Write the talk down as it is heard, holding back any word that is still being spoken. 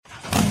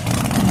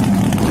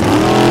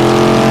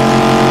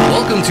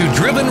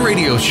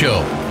Radio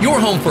Show,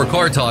 your home for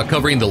car talk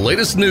covering the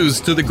latest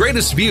news to the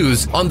greatest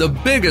views on the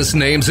biggest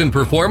names in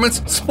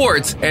performance,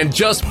 sports, and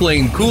just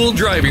plain cool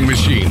driving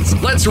machines.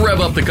 Let's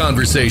rev up the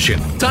conversation.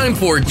 Time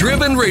for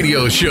Driven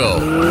Radio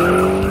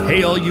Show.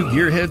 Hey, all you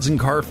gearheads and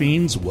car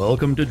fiends,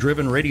 welcome to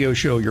Driven Radio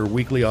Show, your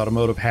weekly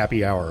automotive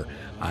happy hour.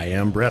 I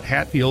am Brett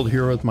Hatfield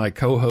here with my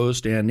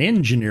co-host and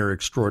engineer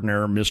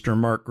extraordinaire, Mr.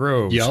 Mark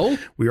Groves. Yo.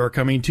 We are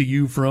coming to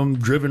you from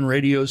Driven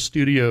Radio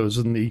Studios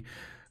in the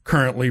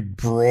currently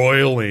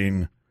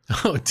broiling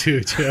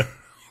Dude, yeah.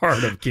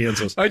 heart of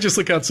Kansas. I just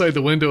look outside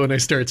the window and I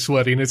start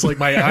sweating. It's like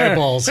my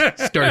eyeballs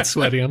start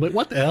sweating. I'm like,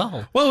 what the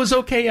hell? Well, it was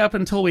okay up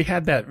until we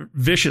had that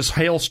vicious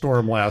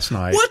hailstorm last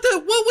night. What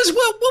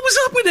was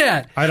up with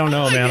that? I don't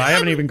know, man. I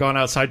haven't even gone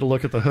outside to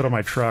look at the hood of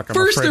my truck.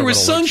 First there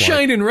was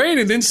sunshine and rain,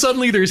 and then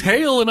suddenly there's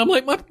hail, and I'm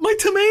like, my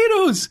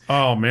tomatoes.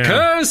 Oh, man.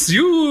 Curse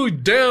you,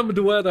 damned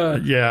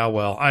weather. Yeah,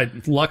 well,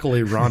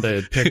 luckily Rhonda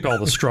had picked all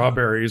the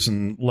strawberries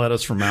and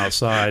lettuce from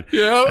outside.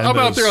 Yeah, I'm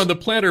out there on the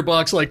planter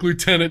box like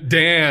Lieutenant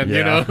Dan,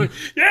 you know?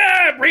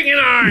 Yeah, bring it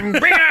on,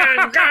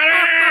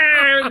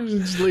 got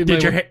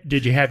it.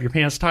 Did you have your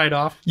pants tied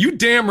off? You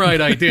damn right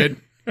I did.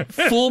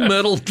 Full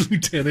Metal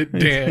Lieutenant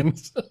Dan.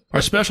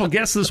 Our special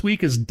guest this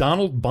week is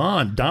Donald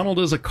Bond. Donald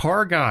is a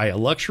car guy, a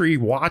luxury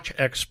watch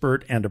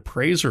expert, and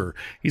appraiser.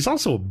 He's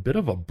also a bit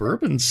of a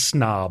bourbon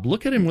snob.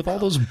 Look at him with all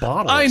those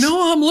bottles. I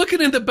know. I'm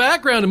looking in the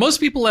background, and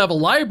most people have a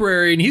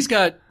library, and he's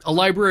got a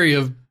library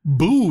of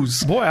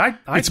booze. Boy,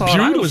 I thought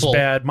I was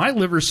bad. My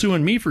liver's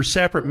suing me for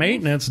separate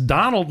maintenance.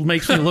 Donald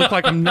makes me look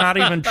like I'm not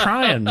even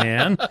trying,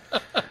 man.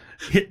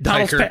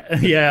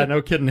 Yeah,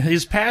 no kidding.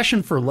 His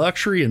passion for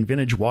luxury and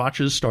vintage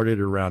watches started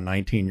around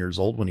 19 years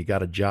old when he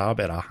got a job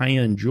at a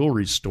high-end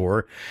jewelry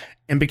store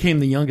and became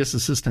the youngest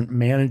assistant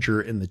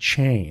manager in the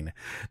chain.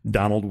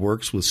 Donald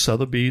works with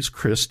Sotheby's,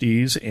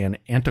 Christie's, and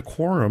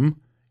Antiquorum.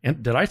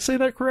 And did I say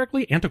that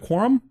correctly?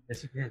 Antiquorum?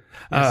 Yes, you did.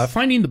 Yes.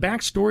 Finding the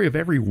backstory of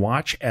every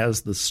watch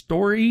as the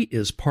story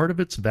is part of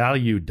its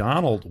value.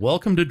 Donald,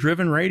 welcome to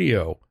Driven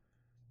Radio.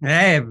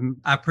 Hey,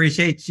 I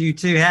appreciate you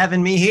two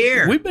having me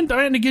here. We've been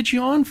dying to get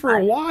you on for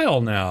a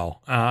while now.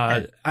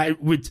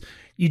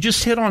 You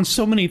just hit on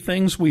so many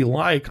things we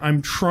like.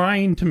 I'm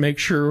trying to make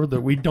sure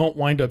that we don't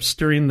wind up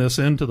steering this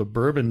into the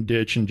bourbon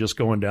ditch and just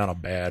going down a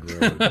bad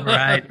road.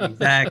 Right,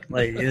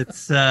 exactly.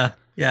 It's,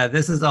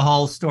 this is a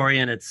whole story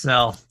in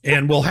itself.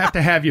 And we'll have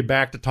to have you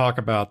back to talk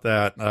about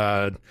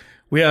that.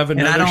 We have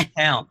another. And I don't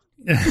count.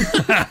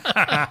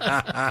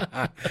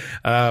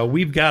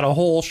 We've got a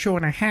whole show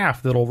and a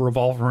half that'll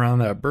revolve around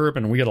that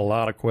bourbon. We get a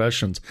lot of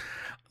questions.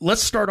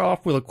 Let's start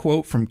off with a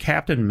quote from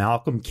Captain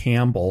Malcolm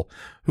Campbell,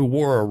 who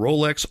wore a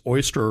Rolex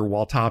Oyster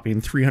while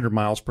topping 300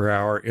 miles per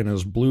hour in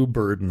his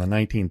Bluebird in the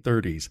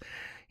 1930s.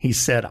 He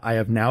said, "I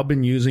have now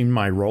been using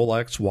my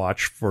Rolex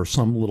watch for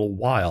some little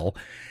while."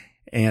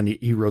 And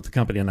he wrote the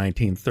company in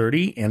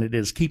 1930, and it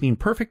is keeping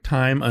perfect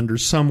time under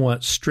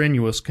somewhat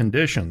strenuous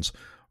conditions.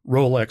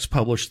 Rolex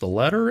published the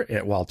letter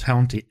while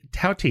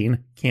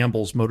touting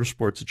Campbell's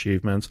motorsports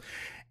achievements,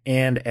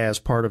 and as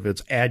part of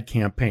its ad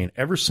campaign.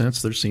 Ever since,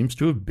 there seems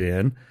to have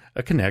been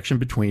a connection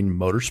between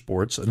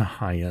motorsports and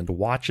high-end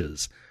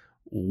watches.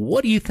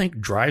 What do you think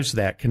drives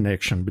that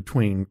connection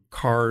between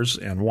cars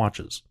and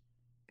watches,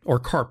 or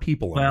car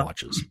people and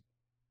watches?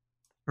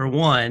 For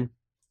one,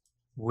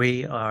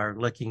 we are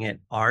looking at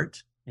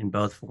art in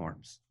both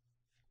forms.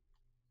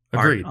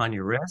 Agreed. Art on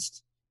your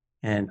wrist,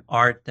 and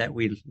art that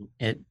we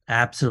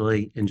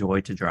absolutely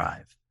enjoy to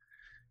drive.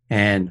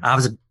 And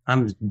I'm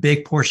a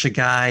big Porsche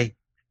guy,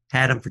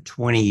 had them for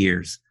 20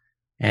 years.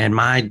 And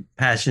my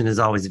passion is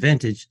always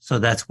vintage. So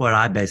that's what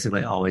I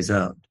basically always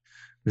owned,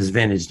 was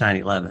vintage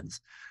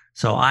 911s.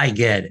 So I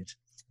get it.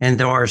 And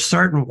there are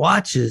certain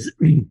watches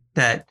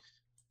that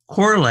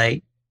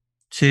correlate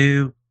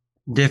to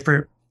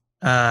different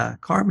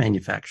car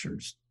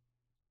manufacturers.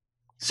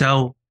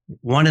 So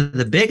one of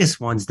the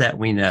biggest ones that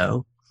we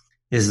know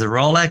is the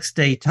Rolex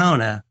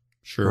Daytona.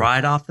 Sure.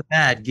 Right off the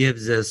bat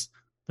gives us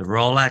the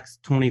Rolex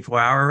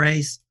 24-hour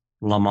race,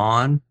 Le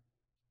Mans,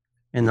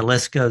 and the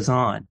list goes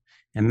on.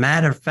 And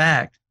matter of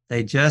fact,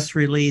 they just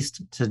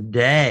released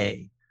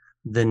today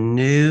the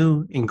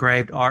new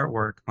engraved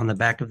artwork on the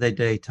back of the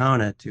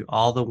Daytona to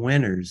all the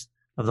winners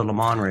of the Le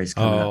Mans race.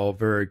 Oh,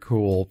 very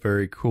cool.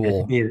 Very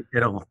cool.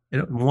 It'll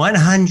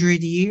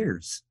 100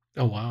 years.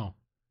 Oh, wow.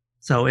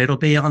 So it'll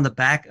be on the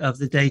back of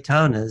the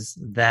Daytonas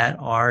that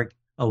are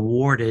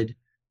awarded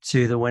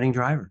to the winning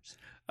drivers.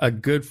 A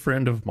good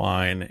friend of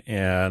mine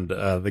and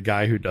the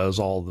guy who does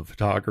all the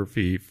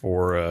photography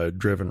for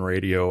Driven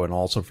Radio and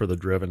also for the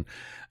Driven,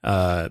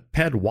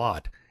 Ped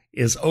Watt,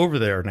 is over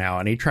there now.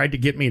 And he tried to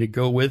get me to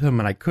go with him,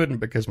 and I couldn't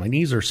because my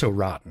knees are so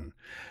rotten.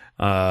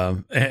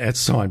 And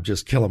so I'm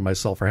just killing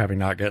myself for having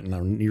not gotten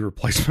a knee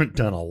replacement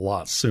done a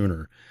lot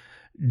sooner.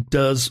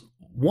 Does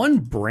one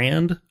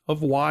brand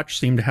of watch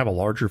seem to have a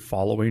larger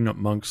following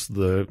amongst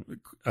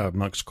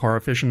car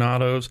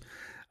aficionados?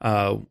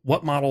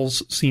 What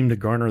models seem to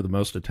garner the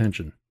most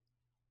attention?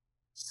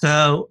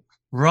 So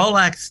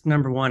Rolex,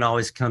 number one,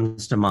 always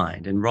comes to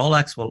mind. And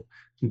Rolex will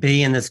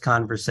be in this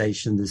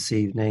conversation this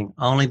evening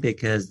only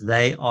because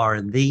they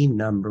are the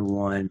number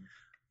one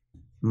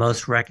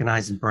most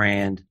recognized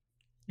brand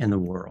in the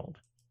world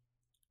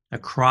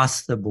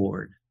across the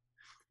board.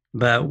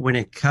 But when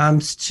it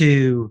comes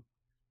to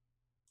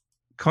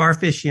car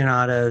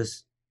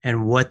aficionados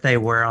and what they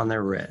wear on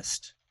their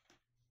wrist,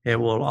 it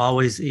will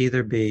always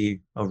either be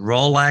a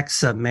Rolex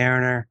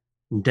Submariner,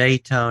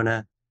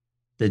 Daytona,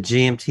 the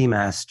GMT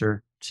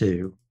Master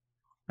 2,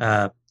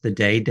 the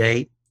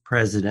Day-Date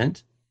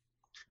President.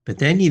 But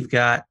then you've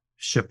got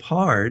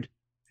Chopard,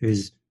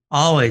 who's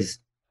always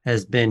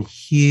has been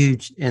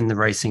huge in the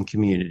racing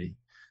community.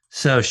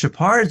 So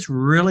Chopard's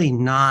really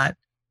not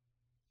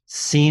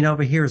seen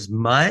over here as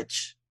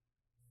much,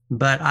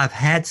 but I've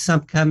had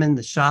some come in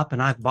the shop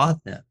and I've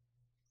bought them.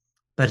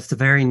 But it's a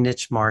very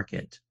niche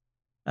market.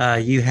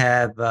 You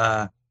have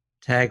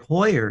Tag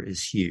Heuer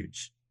is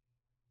huge,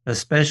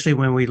 especially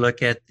when we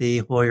look at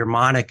the Heuer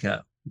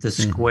Monaco. The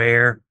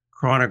square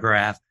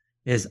chronograph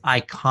is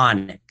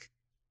iconic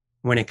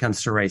when it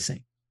comes to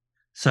racing.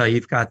 So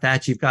you've got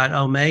that. You've got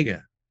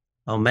Omega.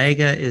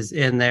 Omega is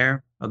in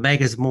there.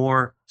 Omega is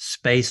more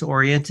space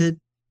oriented,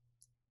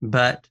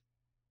 but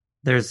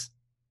there's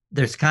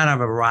kind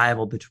of a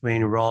rival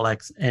between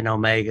Rolex and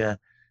Omega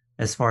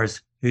as far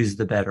as who's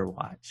the better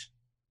watch.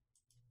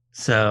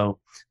 So,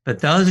 but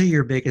those are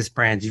your biggest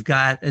brands. You've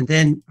got, and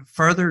then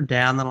further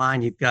down the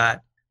line, you've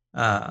got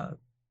Audemars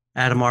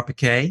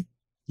Piguet,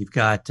 you've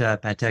got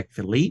Patek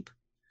Philippe.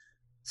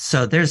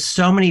 So there's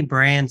so many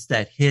brands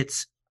that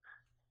hits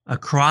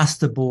across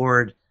the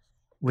board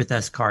with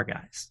us car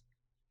guys.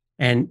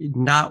 And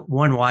not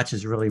one watch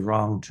is really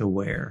wrong to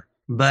wear.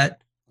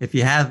 But if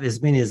you have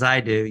as many as I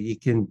do, you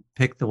can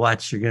pick the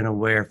watch you're going to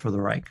wear for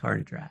the right car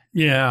to drive.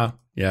 Yeah.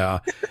 Yeah.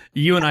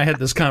 You and I had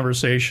this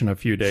conversation a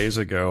few days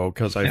ago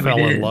because I fell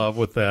in love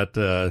with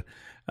that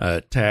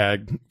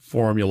Tag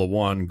Formula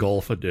One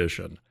Golf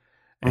Edition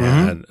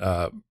and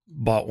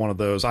bought one of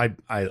those. I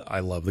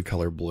love the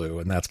color blue,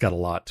 and that's got a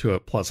lot to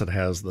it. Plus, it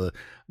has the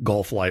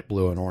Golf light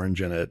blue and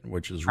orange in it,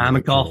 which is really I'm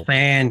a cool. Golf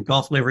fan,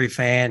 Golf livery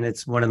fan.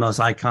 It's one of the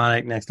most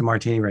iconic next to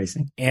Martini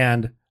Racing.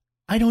 And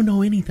I don't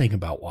know anything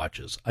about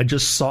watches. I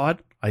just saw it.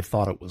 I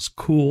thought it was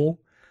cool.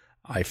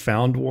 I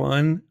found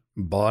one,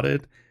 bought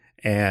it,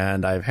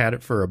 and I've had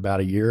it for about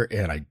a year,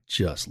 and I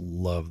just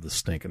love the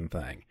stinking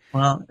thing.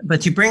 Well,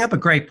 but you bring up a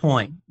great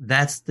point.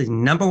 That's the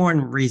number one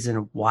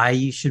reason why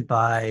you should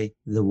buy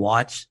the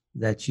watch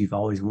that you've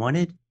always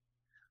wanted,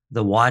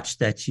 the watch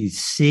that you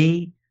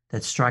see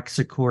that strikes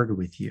a chord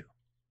with you.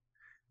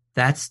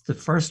 That's the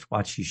first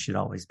watch you should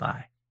always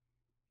buy.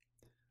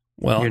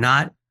 Well,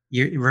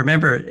 you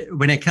remember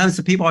when it comes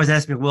to people always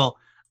ask me, well,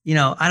 you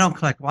know, I don't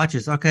collect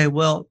watches. Okay,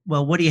 well,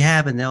 what do you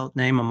have? And they'll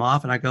name them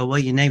off. And I go, well,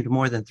 you named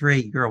more than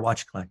 3. You're a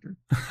watch collector.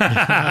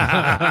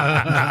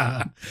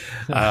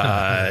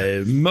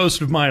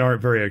 Most of mine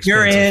aren't very expensive.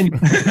 You're in.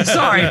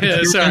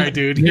 Sorry,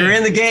 dude. You're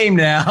in the game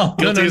now.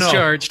 Guilty as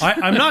charged.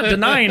 I'm not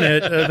denying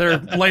it. They're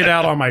laid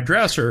out on my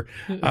dresser.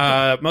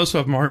 Most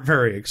of them aren't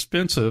very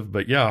expensive,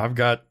 but yeah, I've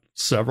got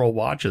several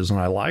watches and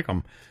I like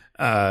them.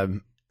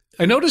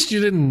 I noticed you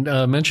didn't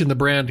mention the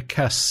brand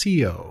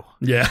Casio.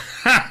 Yeah.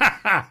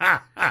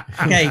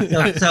 Okay,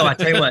 so I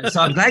tell you what.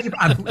 So I'm glad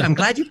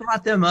you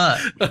brought them up.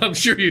 I'm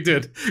sure you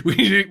did. We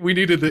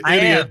needed the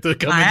idiot to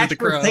come into the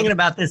crowd. I was thinking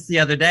about this the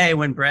other day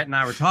when Brett and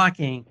I were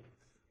talking.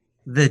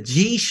 The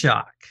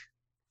G-Shock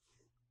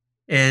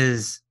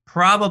is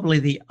probably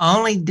the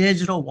only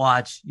digital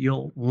watch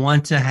you'll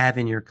want to have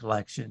in your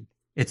collection.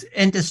 It's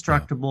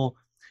indestructible.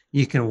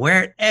 You can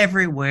wear it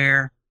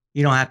everywhere.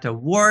 You don't have to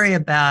worry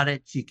about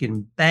it. You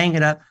can bang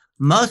it up.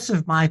 Most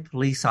of my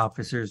police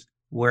officers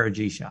wear a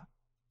G-Shock.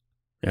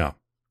 Yeah.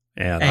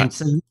 And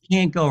so you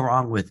can't go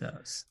wrong with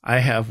those. I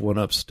have one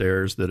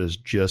upstairs that has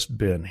just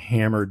been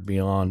hammered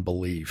beyond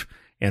belief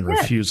and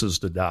refuses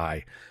to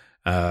die.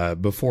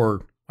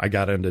 Before I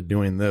got into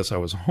doing this, I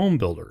was a home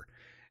builder.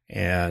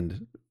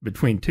 And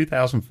between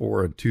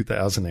 2004 and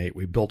 2008,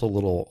 we built a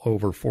little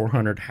over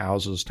 400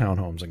 houses,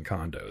 townhomes, and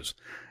condos.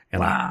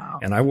 And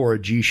I wore a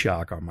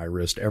G-Shock on my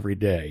wrist every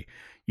day.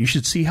 You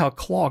should see how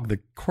clogged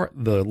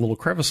the little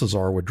crevices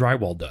are with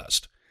drywall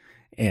dust.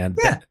 And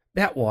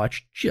that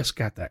watch just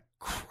got that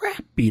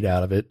crap beat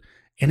out of it,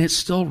 and it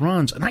still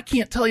runs. And I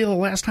can't tell you the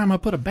last time I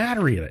put a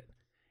battery in it.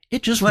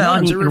 It just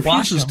runs. It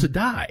refuses to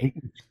die.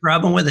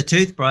 Rub them with a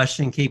toothbrush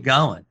and keep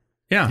going.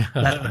 Yeah.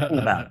 That's the thing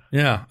about it.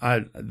 Yeah.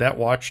 That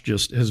watch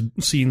just has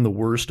seen the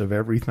worst of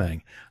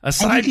everything. And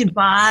you can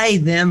buy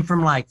them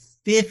from like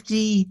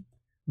 $50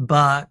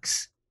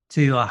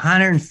 to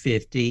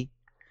 $150,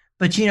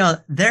 but you know,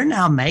 they're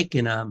now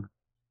making them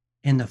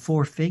in the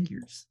 4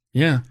 figures.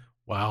 Yeah.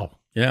 Wow.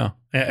 Yeah.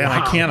 And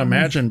I can't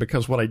imagine,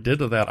 because what I did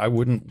to that, I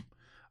wouldn't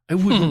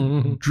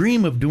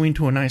dream of doing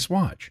to a nice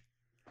watch.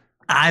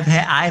 I've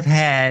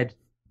had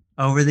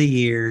over the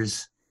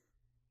years,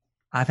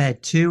 I've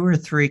had 2 or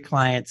 3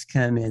 clients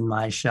come in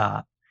my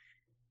shop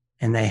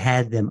and they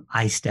had them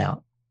iced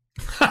out.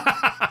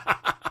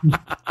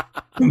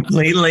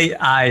 Completely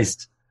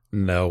iced.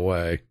 No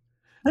way.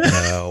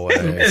 No way.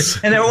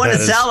 And they want to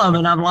sell them.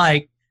 And I'm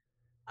like,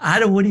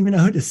 I wouldn't even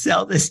know who to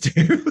sell this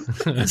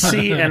to.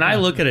 See, and I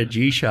look at a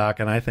G-Shock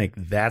and I think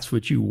that's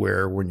what you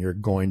wear when you're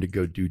going to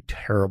go do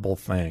terrible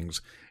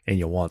things and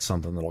you want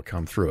something that'll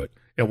come through it.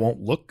 It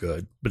won't look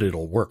good, but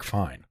it'll work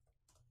fine.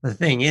 The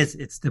thing is,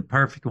 it's the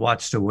perfect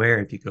watch to wear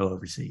if you go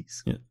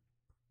overseas. Yeah.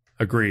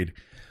 Agreed.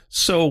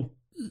 So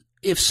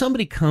if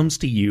somebody comes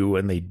to you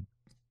and they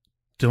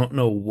don't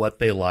know what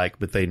they like,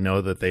 but they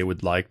know that they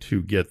would like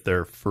to get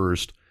their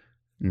first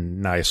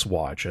nice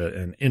watch,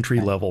 an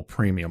entry-level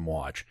premium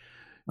watch,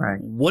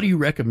 right? What do you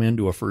recommend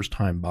to a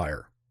first-time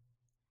buyer?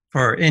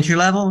 For entry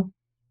level?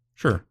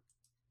 Sure.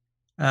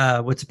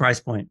 What's the price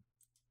point?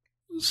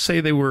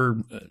 Say they were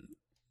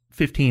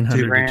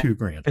 $1,500 to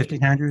 $2,000.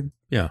 $1,500?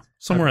 Yeah,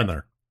 somewhere in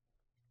there.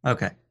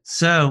 Okay.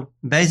 So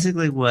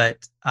basically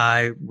what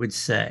I would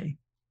say,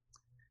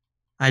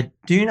 I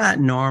do not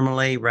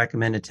normally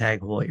recommend a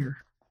Tag Heuer.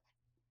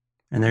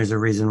 And there's a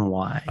reason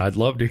why. I'd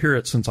love to hear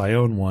it since I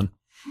own one.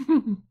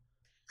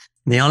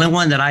 The only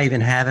one that I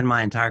even have in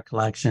my entire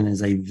collection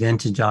is a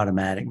vintage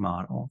automatic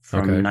model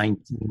from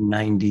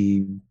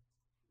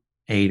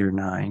 1998 or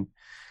 9.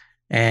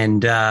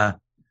 And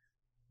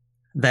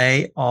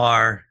they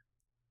are,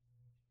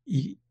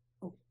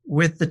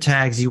 with the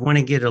tags, you want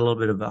to get a little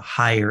bit of a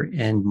higher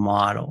end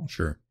model.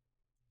 Sure.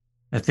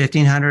 A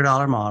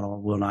 $1,500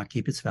 model will not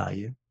keep its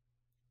value.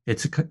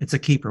 It's a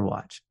keeper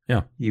watch.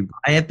 Yeah. You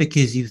buy it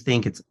because you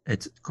think it's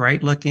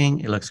great looking.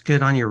 It looks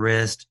good on your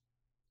wrist.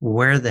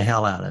 Wear the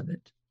hell out of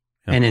it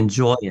and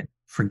enjoy it.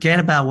 Forget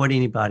about what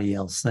anybody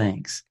else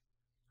thinks.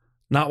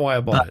 Not why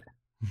I bought it.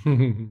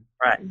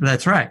 Right.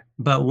 That's right.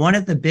 But one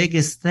of the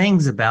biggest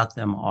things about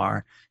them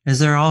is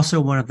they're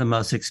also one of the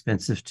most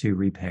expensive to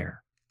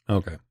repair.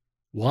 Okay.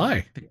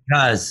 Why?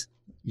 Because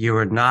you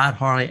would not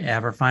hardly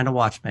ever find a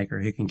watchmaker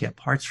who can get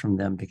parts from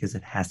them because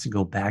it has to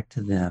go back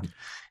to them.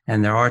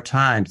 And there are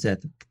times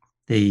that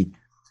the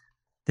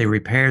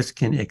repairs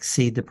can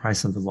exceed the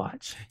price of the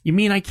watch. You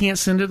mean I can't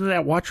send it to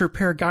that watch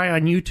repair guy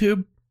on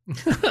YouTube?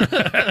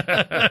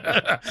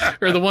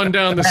 Or the one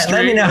down the street?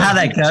 Let me know how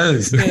that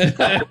goes.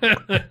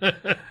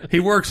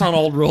 He works on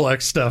old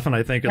Rolex stuff, and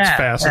I think it's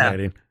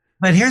fascinating. Yeah.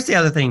 But here's the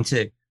other thing,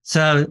 too.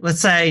 So let's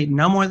say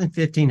no more than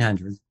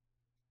 1,500.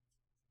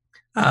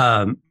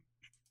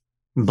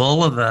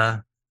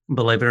 Bulova,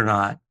 believe it or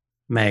not,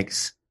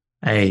 makes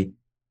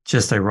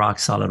just a rock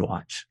solid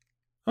watch.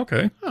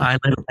 Okay.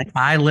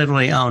 I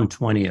literally own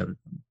 20 of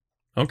them.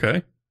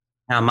 Okay.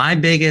 Now, my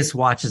biggest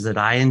watches that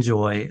I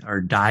enjoy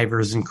are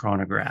divers and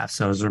chronographs.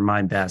 Those are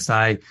my best.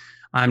 I'm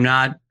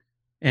not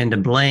into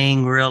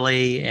bling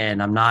really,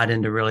 and I'm not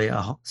into really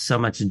so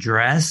much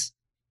dress,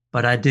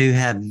 but I do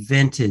have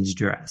vintage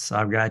dress.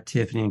 I've got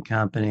Tiffany and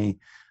Company.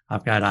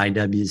 I've got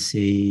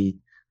IWC.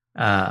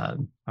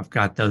 I've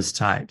got those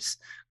types,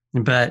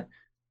 but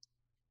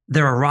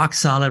they're a rock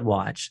solid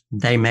watch.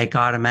 They make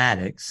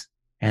automatics,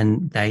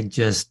 and they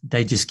just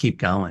keep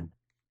going.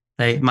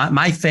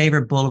 My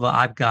favorite Bulova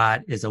I've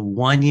got is a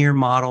 1-year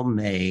model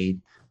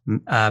made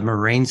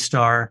Marine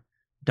Star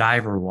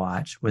diver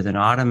watch with an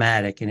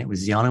automatic, and it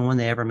was the only one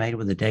they ever made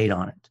with a date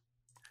on it.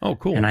 Oh,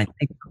 cool! And I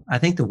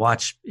think the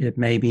watch, it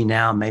may be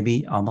now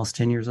maybe almost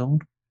 10 years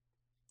old.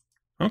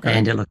 Okay,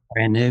 and it looks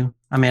brand new.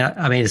 I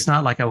mean, it's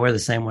not like I wear the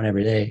same one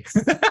every day.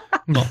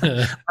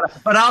 But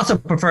I also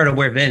prefer to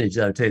wear vintage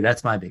though too.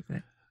 That's my big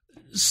thing.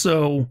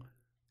 So,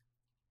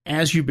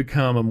 as you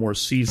become a more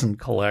seasoned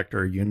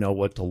collector, you know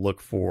what to look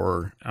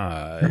for.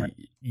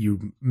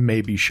 You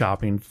may be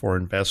shopping for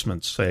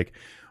investment's sake.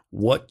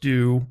 What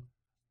do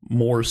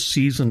more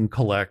seasoned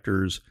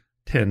collectors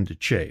tend to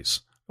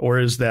chase? Or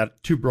is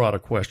that too broad a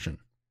question?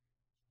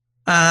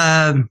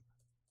 There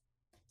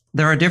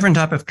are different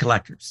type of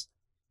collectors.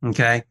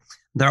 Okay.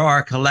 There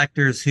are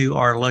collectors who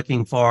are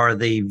looking for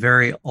the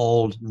very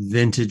old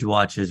vintage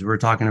watches. We're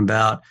talking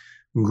about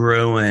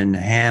Gruen,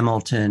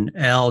 Hamilton,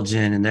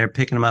 Elgin, and they're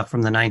picking them up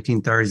from the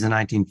 1930s and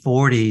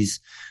 1940s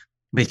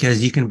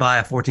because you can buy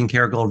a 14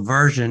 karat gold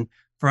version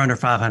for under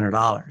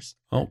 $500.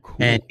 Oh, cool.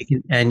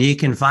 And you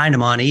can find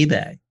them on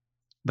eBay.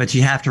 But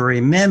you have to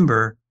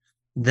remember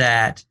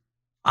that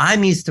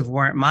I'm used to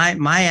wearing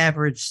my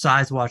average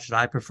size watch that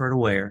I prefer to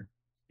wear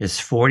is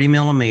 40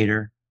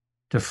 millimeter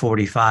to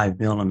 45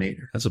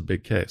 millimeter. That's a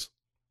big case.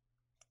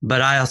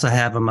 But I also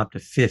have them up to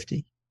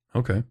 50.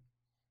 Okay.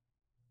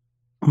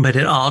 But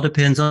it all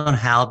depends on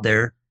how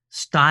they're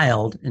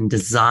styled and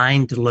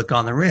designed to look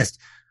on the wrist.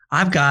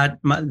 I've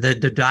got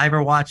the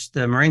diver watch,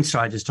 the Marine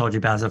Star I just told you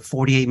about, is a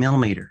 48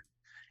 millimeter.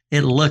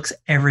 It looks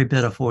every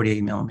bit of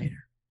 48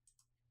 millimeter.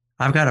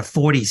 I've got a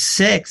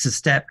 46, a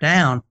step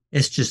down.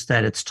 It's just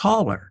that it's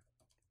taller.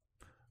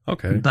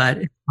 Okay. But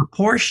it's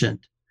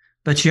proportioned.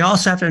 But you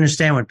also have to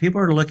understand when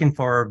people are looking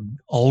for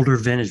older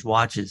vintage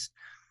watches,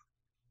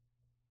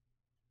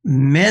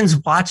 men's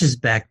watches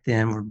back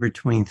then were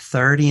between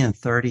 30 and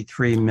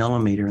 33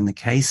 millimeter in the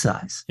case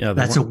size. Yeah,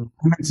 that's a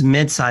woman's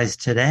mid-size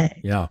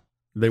today. Yeah,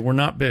 they were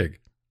not big.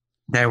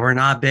 They were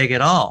not big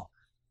at all.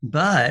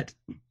 But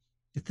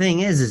the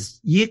thing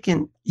is you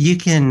can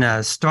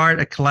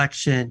start a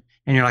collection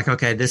and you're like,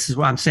 okay, this is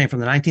what I'm saying from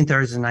the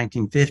 1930s and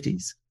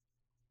 1950s.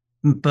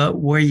 But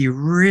where you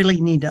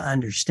really need to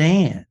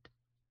understand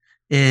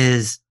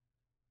is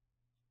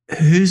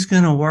who's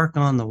going to work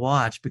on the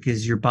watch,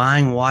 because you're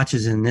buying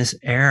watches in this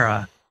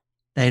era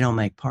they don't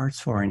make parts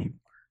for anymore.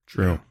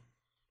 True.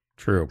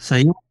 So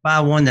you buy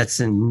one that's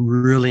in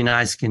really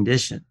nice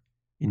condition.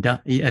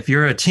 If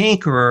you're a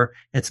tinkerer,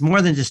 it's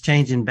more than just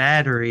changing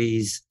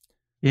batteries,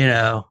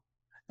 out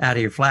of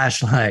your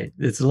flashlight.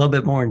 It's a little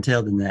bit more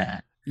entailed than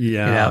that.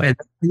 Yeah. And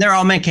they're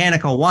all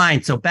mechanical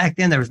wind. So back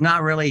then there was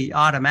not really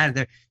automatic.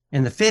 There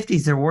in the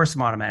 50s there were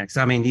some automatics.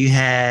 I mean, you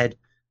had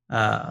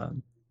there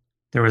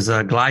was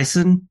a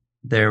Glyson,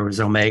 there was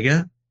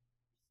Omega.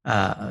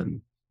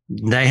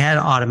 They had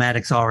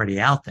automatics already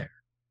out there.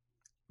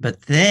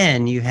 But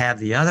then you have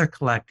the other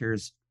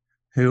collectors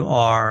who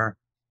are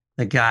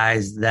the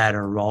guys that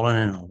are rolling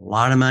in a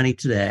lot of money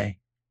today,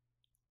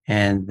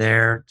 and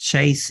they're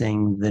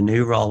chasing the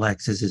new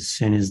Rolexes as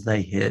soon as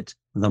they hit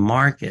the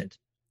market.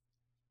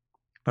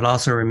 But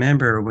also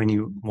remember, when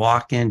you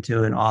walk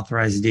into an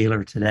authorized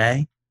dealer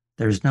today,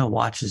 there's no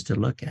watches to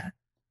look at.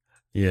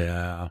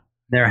 Yeah.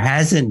 There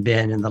hasn't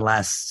been in the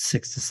last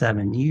 6 to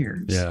 7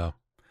 years. Yeah.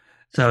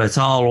 So it's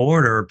all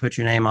order, put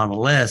your name on a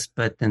list,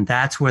 but then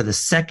that's where the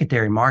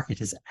secondary market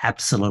has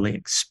absolutely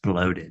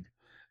exploded.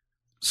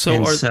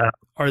 So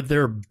are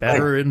there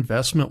better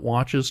investment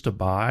watches to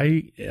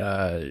buy?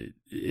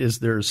 Is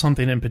there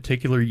something in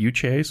particular you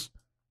chase?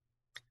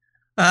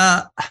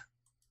 I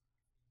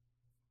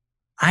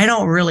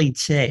don't really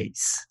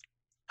chase.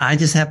 I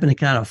just happen to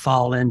kind of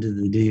fall into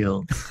the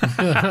deal.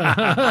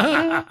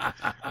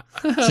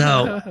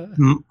 So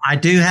I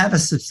do have a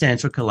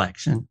substantial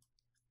collection.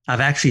 I've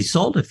actually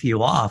sold a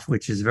few off,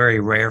 which is very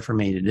rare for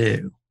me to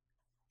do.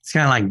 It's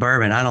kind of like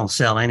bourbon. I don't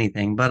sell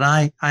anything, but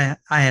I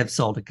have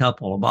sold a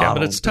couple of bottles. Yeah,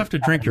 but it's tough to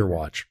drink your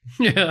watch.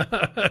 Yeah.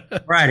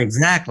 Right,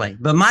 exactly.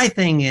 But my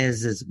thing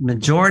is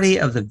majority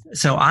of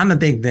so I'm a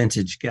big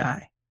vintage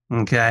guy.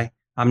 Okay.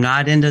 I'm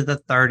not into the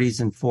 30s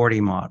and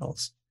 40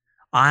 models.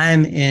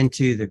 I'm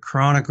into the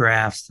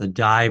chronographs, the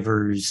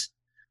divers.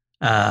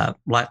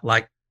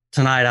 Like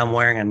tonight, I'm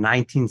wearing a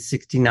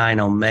 1969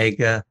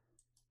 Omega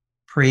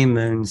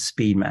Pre-Moon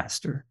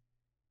Speedmaster.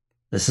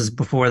 This is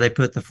before they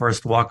put the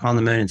first Walk on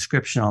the Moon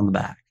inscription on the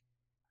back.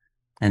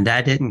 And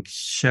that didn't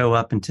show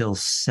up until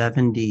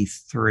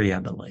 73, I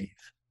believe.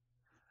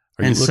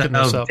 Are you looking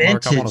this up,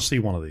 Mark? I want to see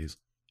one of these.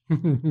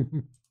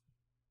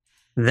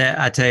 That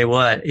I tell you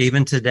what,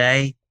 even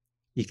today,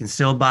 you can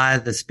still buy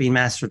the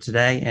Speedmaster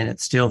today, and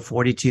it's still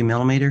 42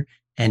 millimeter,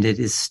 and it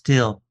is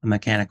still a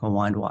mechanical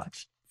wind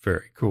watch.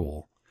 Very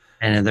cool.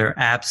 And they're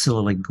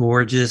absolutely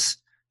gorgeous.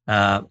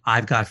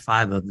 I've got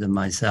 5 of them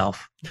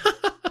myself.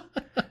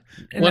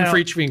 One for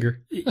each finger.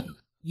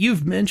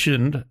 You've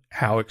mentioned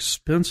how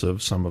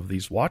expensive some of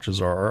these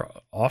watches are,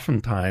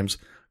 oftentimes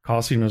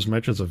costing as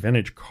much as a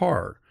vintage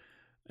car.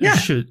 Yeah.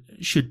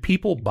 Should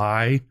people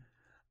buy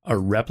a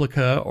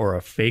replica or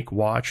a fake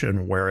watch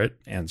and wear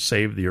it and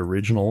save the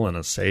original in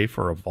a safe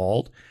or a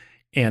vault?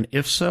 And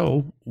if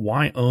so,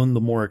 why own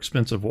the more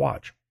expensive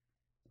watch?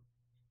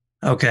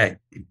 Okay.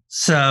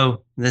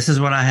 So this is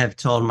what I have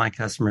told my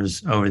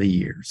customers over the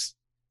years.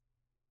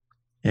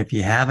 If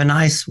you have a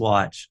nice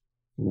watch,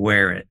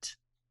 wear it.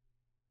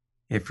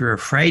 If you're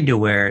afraid to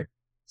wear it,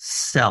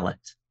 sell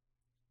it.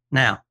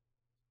 Now,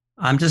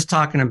 I'm just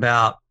talking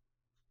about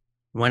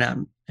when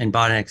I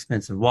bought an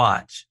expensive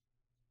watch,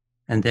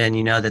 and then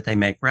you know that they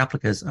make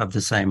replicas of the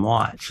same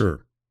watch.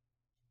 Sure.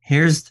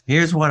 Here's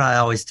what I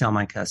always tell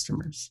my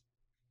customers.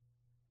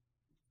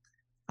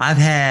 I've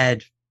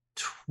had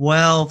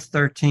 12,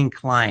 13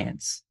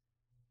 clients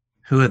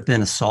who have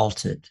been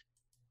assaulted,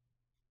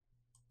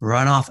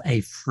 run off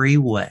a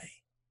freeway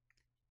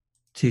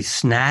to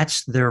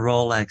snatch their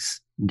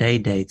Rolex day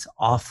dates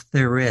off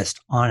their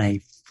wrist on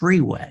a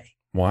freeway.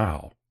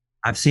 Wow.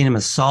 I've seen them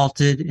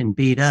assaulted and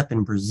beat up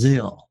in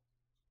Brazil.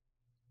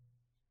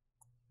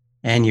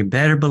 And you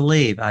better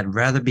believe I'd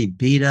rather be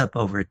beat up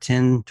over a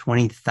 $10,000,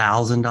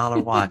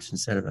 $20,000 watch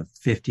instead of a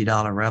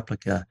 $50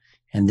 replica.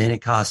 And then it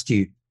costs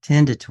you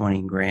 10 to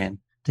 20 grand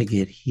to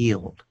get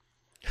healed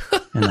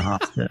in the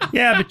hospital.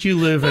 Yeah, but you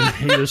live in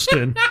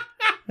Houston.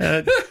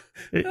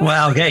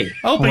 Well, hey,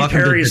 open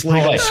carry's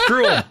legal.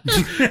 Screw him.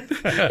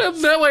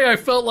 That way I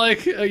felt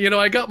like,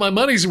 I got my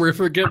money's worth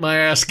for getting my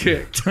ass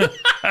kicked. Right,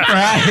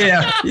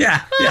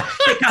 yeah.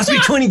 It cost me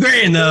 20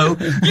 grand, though.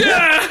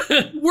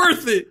 Yeah,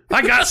 worth it.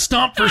 I got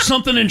stomped for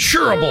something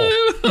insurable.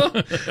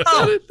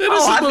 That is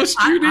the most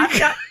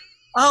unique.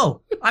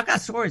 I've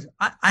got stories.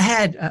 I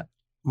had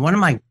one of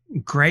my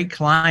great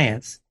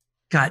clients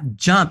got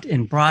jumped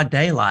in broad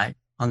daylight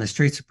on the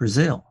streets of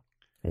Brazil.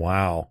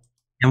 Wow.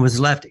 And was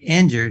left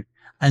injured.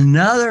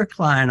 Another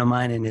client of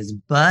mine and his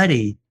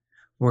buddy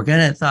were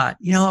going to thought,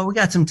 we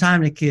got some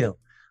time to kill.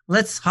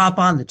 Let's hop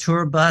on the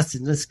tour bus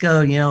and let's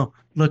go,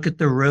 look at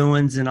the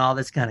ruins and all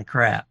this kind of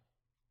crap.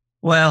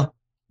 Well,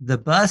 the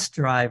bus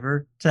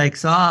driver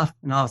takes off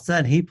and all of a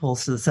sudden he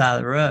pulls to the side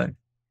of the road.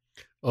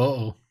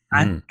 Uh-oh.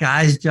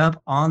 Guys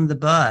jump on the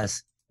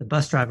bus. The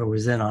bus driver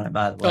was in on it,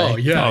 by the way. Oh,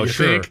 yeah. Oh,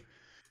 sure. Think?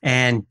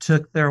 and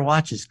took their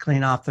watches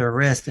clean off their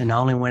wrist and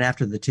only went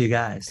after the 2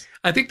 guys.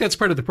 I think that's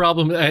part of the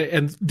problem.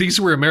 And these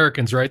were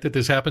Americans, right, that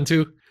this happened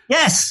to?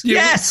 Yes,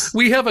 yes.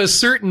 We have a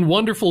certain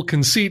wonderful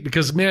conceit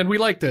because, man, we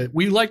like to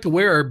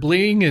wear our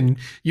bling and,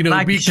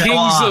 like be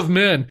kings of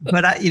men.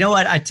 But you know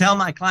what? I tell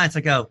my clients,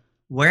 I go,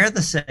 wear the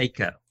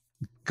Seiko.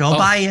 Go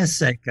buy a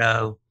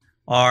Seiko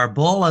or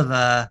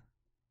Bulova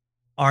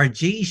or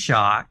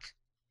G-Shock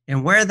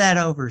and wear that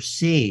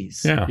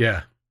overseas.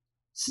 Yeah.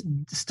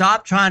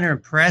 Stop trying to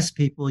impress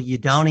people you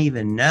don't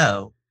even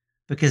know,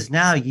 because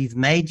now you've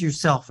made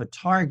yourself a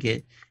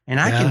target. And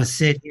I can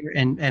sit here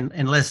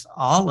and list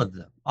all of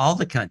them, all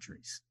the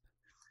countries.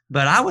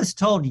 But I was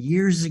told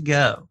years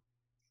ago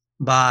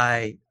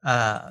by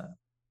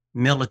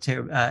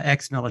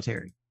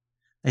ex-military,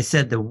 they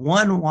said the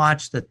one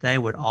watch that they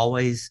would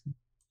always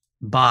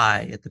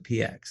buy at the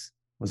PX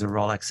was a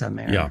Rolex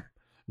Submariner. Yeah,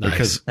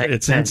 because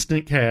it's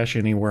instant cash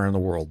anywhere in the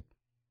world.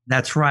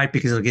 That's right,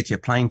 because it'll get you a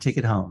plane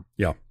ticket home.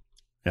 Yeah.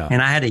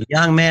 And I had a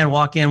young man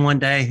walk in one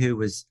day who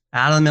was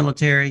out of the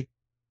military,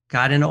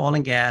 got into oil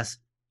and gas,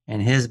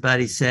 and his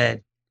buddy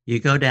said, you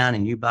go down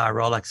and you buy a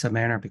Rolex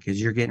Submariner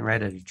because you're getting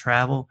ready to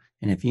travel.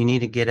 And if you need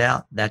to get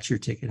out, that's your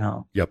ticket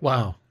home. Yep.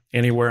 Wow.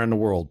 Anywhere in the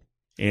world.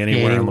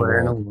 Anywhere in the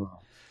world.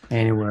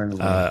 Anywhere in the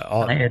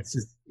world. It's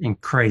just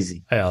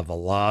crazy. I have a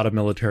lot of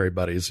military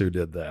buddies who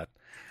did that.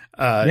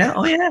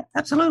 Yeah,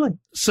 absolutely.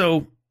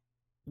 So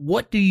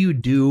what do you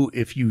do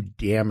if you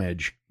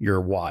damage your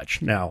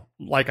watch? Now,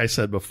 like I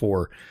said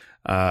before,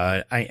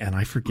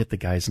 I forget the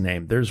guy's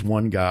name. There's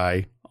one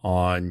guy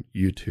on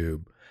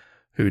YouTube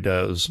who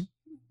does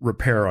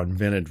repair on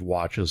vintage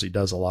watches. He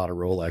does a lot of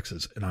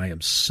Rolexes, and I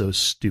am so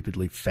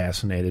stupidly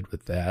fascinated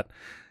with that.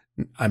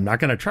 I'm not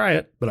going to try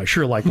it, but I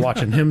sure like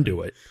watching him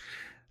do it.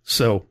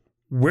 So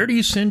where do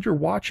you send your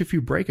watch if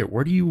you break it?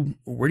 Where do you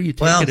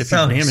take it if you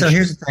damage it? So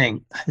here's the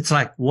thing. It's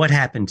like, what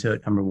happened to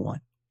it, number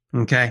one?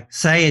 Okay.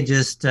 Say it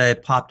just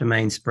popped a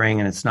mainspring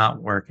and it's not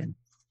working.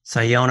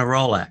 So you own a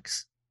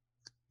Rolex.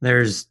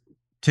 There's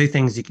 2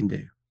 things you can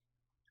do.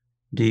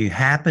 Do you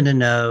happen to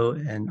know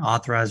an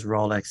authorized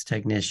Rolex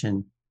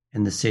technician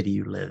in the city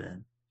you live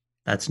in?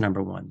 That's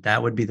number one.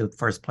 That would be the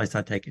first place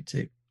I take it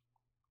to.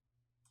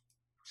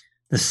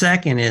 The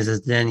second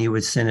is then you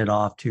would send it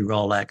off to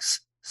Rolex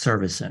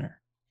Service Center.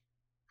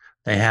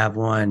 They have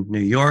one New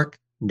York,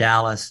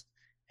 Dallas,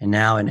 and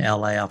now in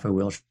LA off of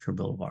Wilshire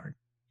Boulevard.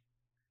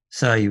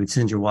 So you would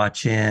send your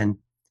watch in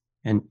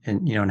and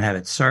have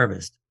it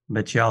serviced.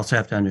 But you also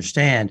have to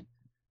understand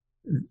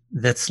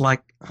that's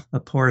like a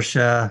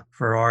Porsche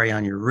Ferrari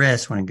on your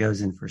wrist when it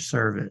goes in for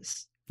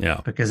service.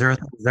 Yeah. Because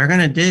they're going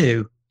to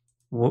do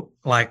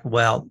like,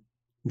 well,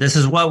 this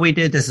is what we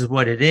did. This is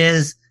what it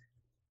is.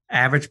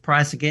 Average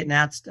price of getting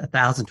out $1,000,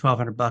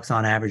 $1,200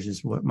 on average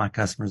is what my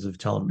customers have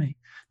told me.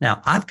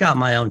 Now, I've got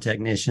my own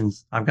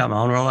technicians. I've got my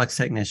own Rolex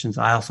technicians.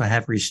 I also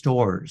have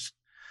restorers.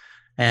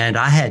 And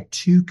I had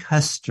 2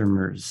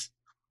 customers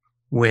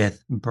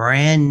with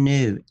brand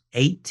new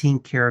 18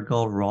 karat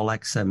gold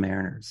Rolex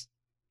Submariners.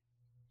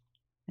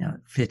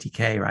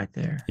 $50K right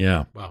there.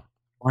 Yeah. Wow.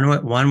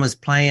 One was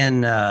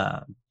playing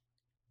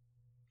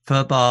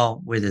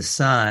football with his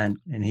son,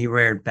 and he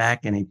reared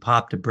back and he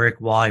popped a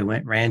brick wall. He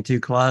ran too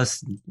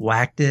close,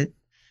 whacked it,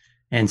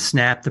 and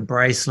snapped the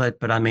bracelet.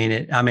 But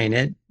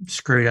it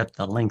screwed up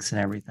the links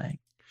and everything.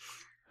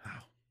 Wow.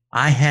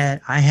 I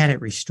had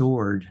it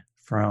restored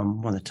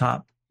from one of the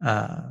top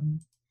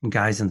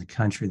guys in the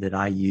country that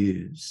I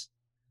use,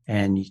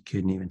 and you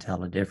couldn't even tell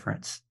the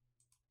difference.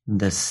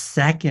 The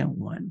second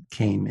one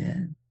came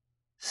in,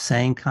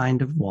 same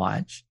kind of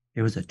watch.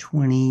 It was a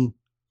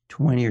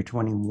 2020 or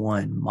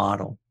 21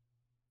 model.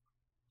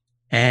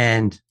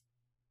 And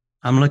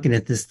I'm looking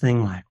at this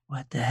thing like,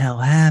 what the hell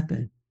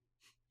happened?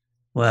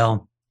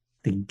 Well,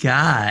 the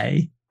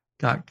guy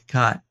got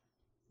caught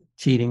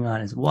cheating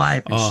on his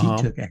wife, and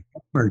she took a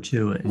hammer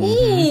to it.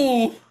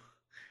 Ooh.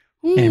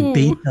 And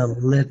beat the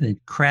living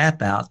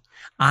crap out.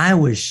 I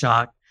was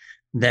shocked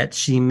that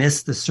she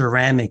missed the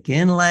ceramic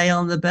inlay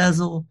on the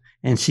bezel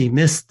and she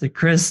missed the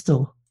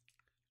crystal.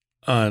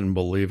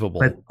 Unbelievable.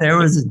 But there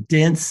was a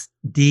dense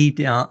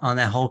D on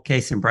that whole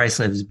case and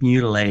bracelet. It was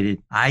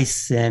mutilated. I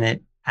sent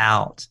it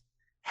out,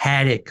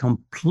 had it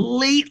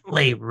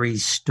completely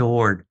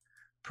restored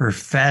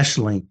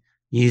professionally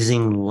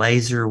using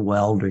laser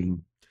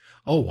welding.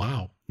 Oh,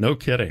 wow. No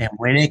kidding. And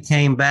when it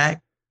came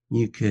back,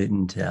 you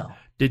couldn't tell.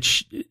 Did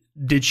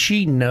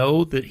she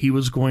know that he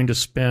was going to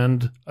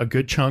spend a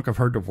good chunk of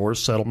her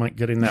divorce settlement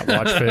getting that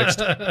watch fixed?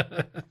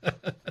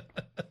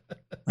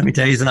 Let me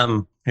tell you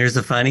something. Here's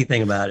the funny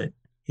thing about it.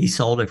 He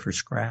sold it for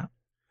scrap.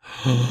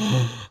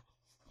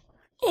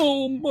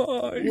 Oh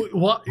my!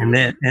 What? And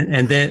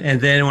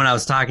then when I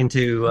was talking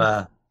to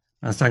a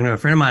friend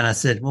of mine, I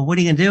said, "Well, what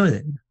are you gonna do with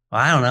it?"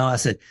 Well, I don't know. I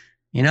said,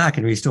 I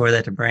can restore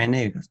that to brand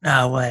new. He goes,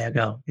 "No way." I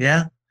go,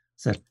 "Yeah." I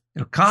said,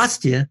 "It'll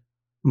cost you,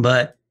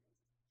 but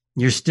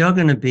you're still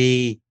going to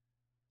be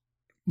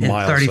in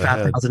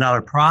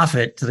 $35,000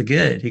 profit to the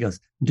good." He goes,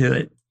 "Do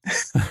it."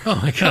 Oh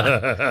my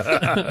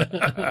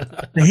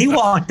God. He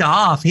walked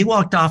off. He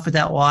walked off with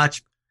that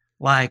watch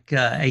like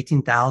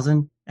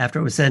 18,000 after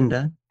it was said and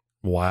done.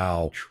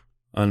 Wow.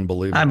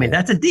 Unbelievable. I mean,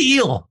 that's a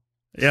deal.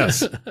 Yes.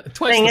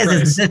 Twice Thing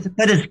the is, price.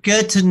 but it's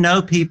good to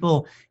know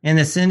people in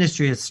this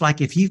industry. It's like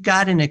if you've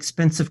got an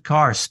expensive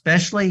car,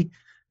 especially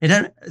we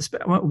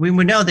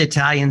know the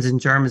Italians and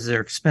Germans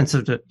are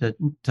expensive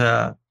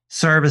to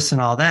service and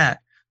all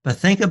that. But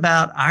think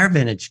about our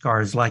vintage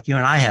cars like you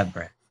and I have,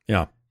 Brett.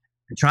 Yeah.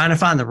 And trying to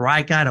find the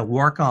right guy to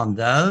work on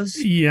those.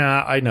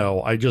 Yeah, I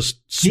know. I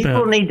just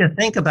People need to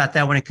think about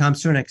that when it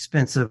comes to an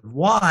expensive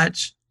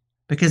watch,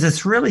 because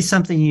it's really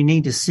something you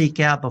need to seek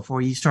out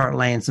before you start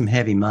laying some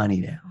heavy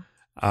money down.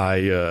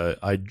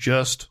 I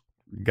just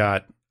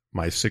got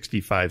my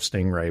 65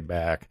 Stingray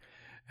back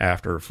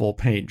after a full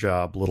paint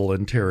job, little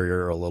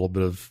interior, a little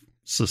bit of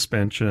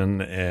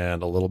suspension,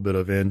 and a little bit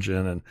of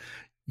engine. And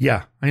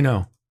yeah, I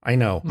know.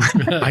 And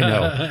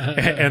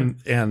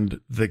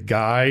the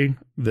guy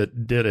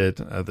that did it,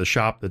 the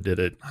shop that did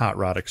it, Hot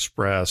Rod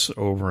Express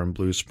over in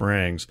Blue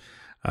Springs.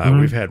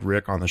 We've had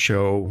Rick on the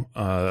show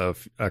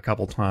a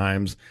couple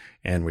times,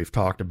 and we've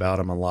talked about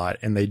him a lot.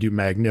 And they do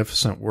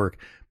magnificent work,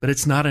 but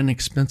it's not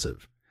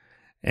inexpensive.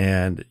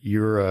 And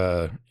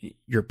you're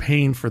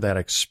paying for that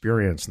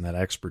experience and that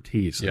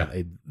expertise. Yeah.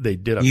 And they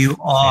did a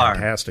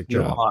fantastic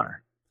job.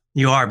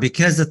 You are,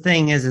 because the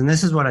thing is, and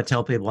this is what I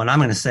tell people, and I'm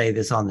going to say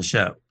this on the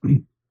show.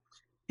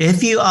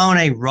 If you own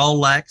a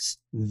Rolex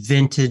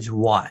vintage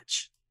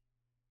watch,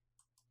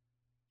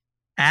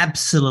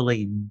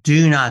 absolutely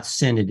do not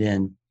send it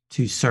in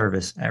to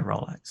service at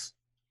Rolex.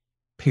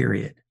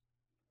 Period.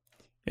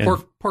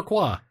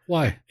 Pourquoi?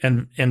 Why?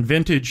 And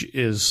vintage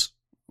is,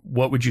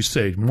 what would you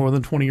say, more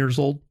than 20 years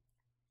old?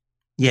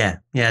 Yeah,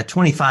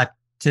 25,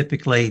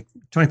 typically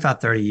 25,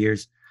 30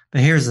 years.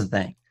 But here's the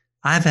thing.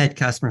 I've had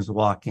customers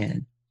walk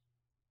in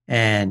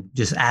and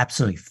just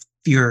absolutely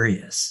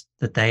furious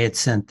that they had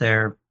sent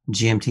their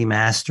GMT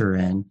Master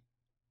in,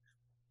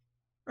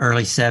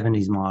 early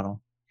 70s model,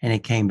 and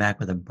it came back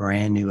with a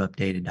brand new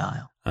updated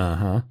dial.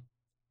 Uh-huh.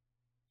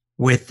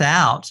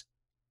 Without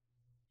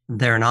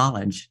their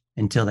knowledge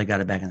until they got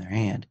it back in their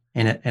hand.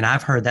 And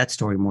I've heard that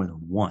story more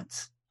than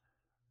once.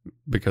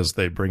 Because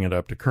they bring it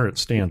up to current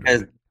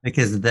standard.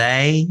 Because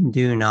they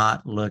do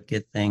not look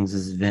at things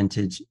as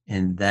vintage,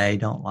 and they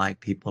don't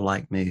like people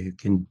like me who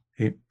can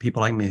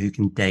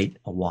date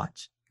a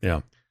watch.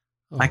 Yeah.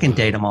 I can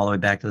date them all the way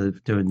back to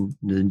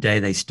the day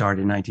they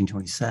started in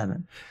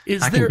 1927.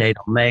 I can date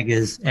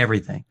Omegas,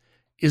 everything.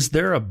 Is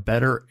there a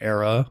better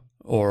era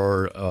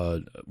or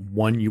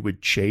one you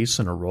would chase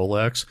in a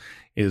Rolex?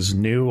 Is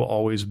new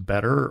always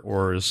better,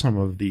 or is some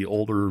of the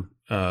older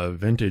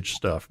vintage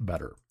stuff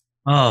better?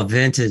 Oh,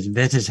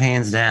 vintage,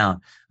 hands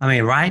down. I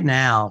mean, right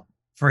now,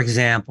 for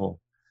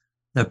example,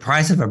 the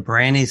price of a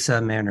brand new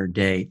Submariner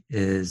date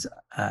is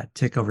a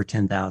tick over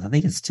 10,000. I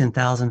think it's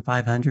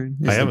 10,500.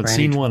 I haven't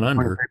seen one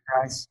under.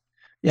 Price.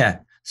 Yeah.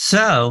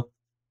 So,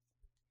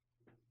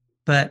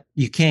 but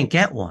you can't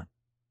get one.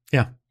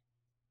 Yeah.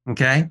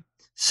 Okay.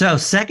 So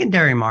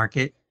secondary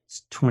market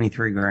is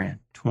 23 grand,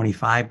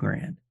 25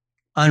 grand,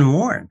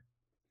 unworn,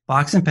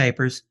 box and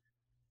papers.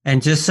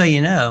 And just so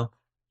you know,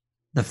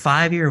 the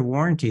 5-year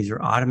warranties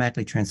are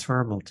automatically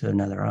transferable to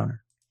another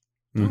owner.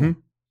 Mm-hmm.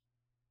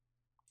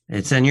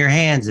 It's in your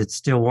hands. It's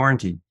still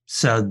warranted.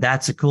 So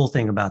that's a cool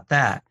thing about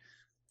that.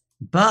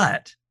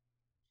 But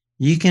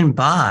you can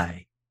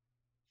buy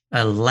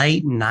a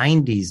late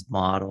 90s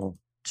model,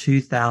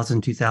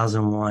 2000,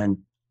 2001,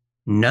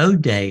 no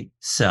date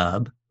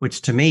sub,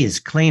 which to me is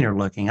cleaner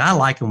looking. I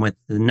like them with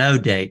the no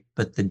date,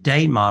 but the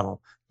date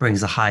model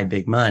brings a high,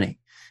 big money.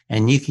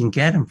 And you can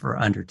get them for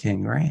under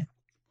 10 grand.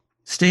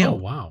 Still. Oh,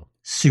 wow.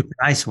 Super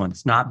nice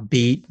ones, not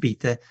beat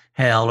the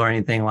hell or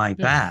anything like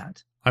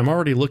that. I'm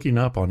already looking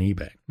up on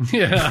eBay.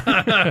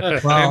 Yeah.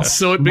 Well, and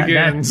so it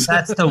begins.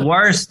 That's the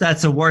worst.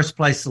 That's the worst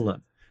place to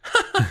look.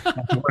 That's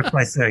the worst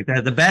place to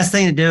look. The best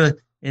thing to do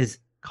is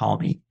call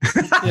me.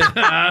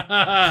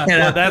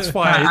 Well, that's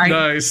why.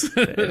 Nice.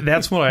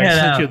 That's why I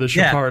sent you the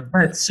Chicard.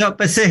 But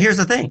here's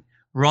the thing: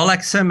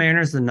 Rolex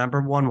Submariner is the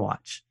number one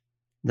watch.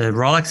 The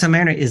Rolex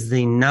Submariner is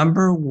the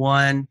number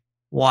one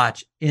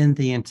watch in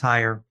the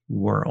entire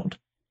world.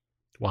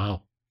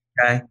 Wow.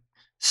 Okay.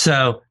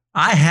 So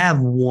I have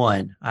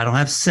one. I don't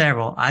have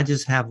several. I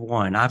just have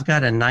one. I've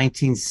got a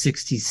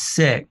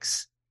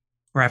 1966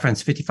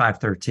 reference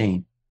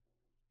 5513,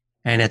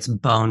 and it's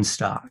bone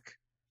stock.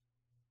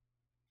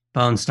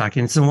 Bone stock.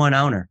 And it's a one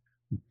owner.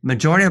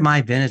 Majority of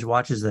my vintage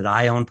watches that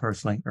I own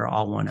personally are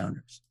all one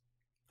owners.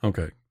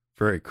 Okay.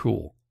 Very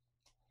cool.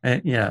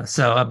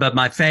 So, but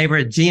my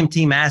favorite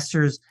GMT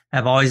Masters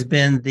have always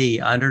been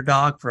the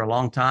underdog for a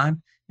long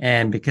time.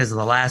 And because of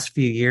the last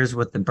few years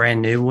with the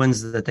brand new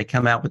ones that they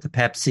come out with the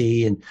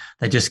Pepsi, and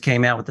they just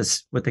came out with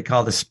this, what they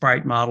call the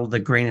Sprite model, the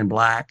green and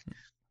black,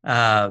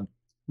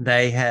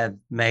 they have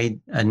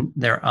made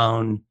their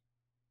own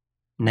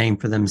name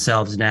for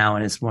themselves now.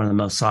 And it's one of the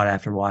most sought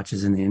after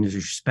watches in the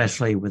industry,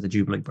 especially with the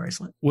Jubilee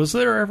bracelet. Was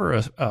there ever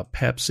a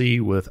Pepsi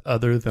with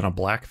other than a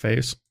black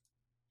face?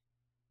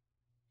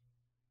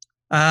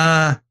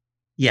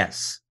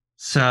 Yes.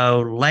 So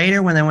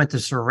later, when they went to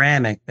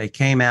ceramic, they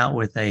came out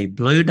with a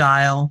blue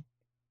dial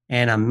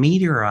and a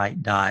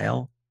meteorite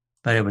dial,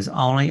 but it's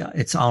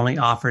only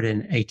offered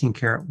in 18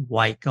 karat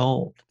white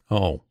gold.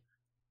 Oh.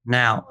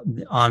 Now,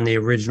 on the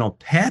original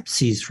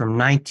Pepsis from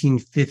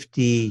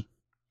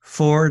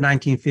 1954,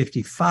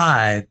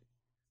 1955,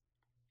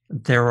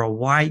 there were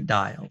white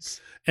dials.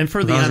 And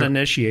for the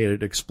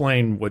uninitiated,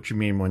 explain what you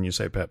mean when you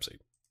say Pepsi.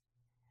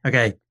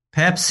 Okay,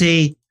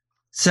 Pepsi.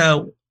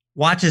 So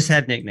watches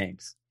have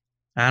nicknames.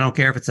 I don't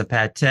care if it's a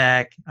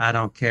Patek. I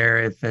don't care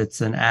if it's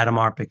an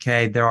Audemars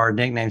Piguet. There are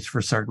nicknames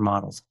for certain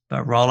models,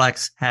 but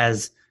Rolex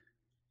has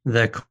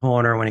the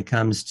corner when it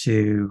comes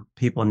to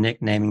people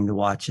nicknaming the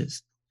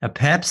watches. A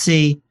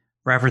Pepsi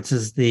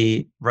references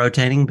the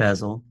rotating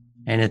bezel,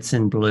 and it's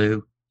in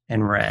blue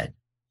and red.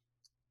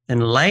 Then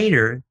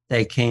later,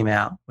 they came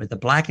out with a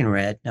black and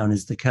red known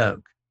as the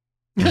Coke.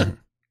 And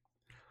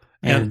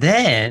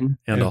then...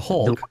 And a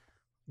Hulk.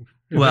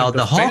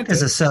 The Hulk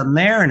is a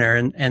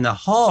Submariner, and the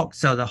Hulk,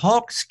 so the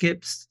Hulk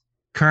skips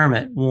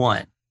Kermit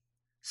 1.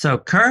 So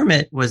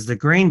Kermit was the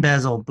green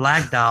bezel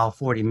black dial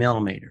 40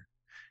 millimeter.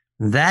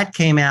 That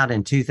came out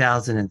in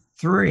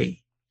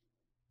 2003.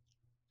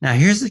 Now,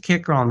 here's the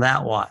kicker on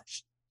that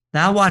watch.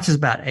 That watch is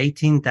about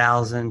 $18,000,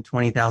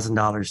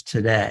 $20,000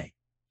 today.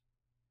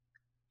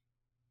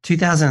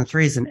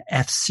 2003 is an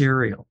F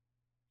serial.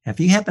 If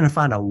you happen to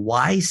find a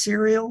Y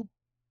serial,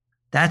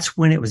 that's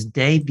when it was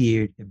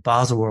debuted at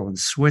Baselworld in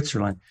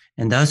Switzerland,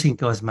 and those can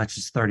go as much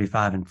as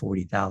 $35,000 and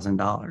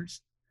 $40,000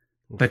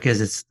 because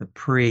it's the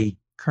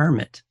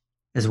pre-Kermit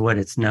is what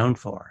it's known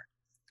for.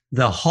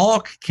 The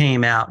Hulk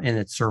came out in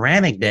its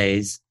ceramic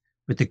days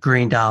with the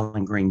green dial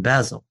and green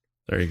bezel.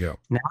 There you go.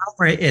 Now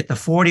we're at the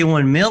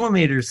 41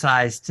 millimeter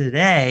size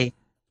today,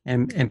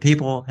 and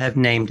people have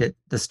named it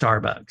the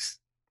Starbucks.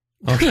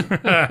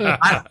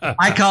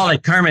 I call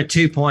it Kermit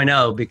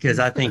 2.0 because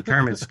I think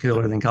Kermit's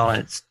cooler than calling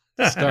it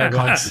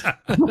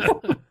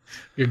Starbucks.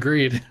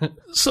 Agreed.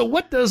 So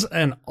what does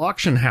an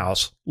auction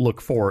house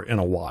look for in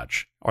a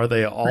watch? Are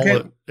they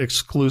all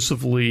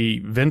exclusively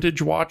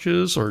vintage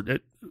watches,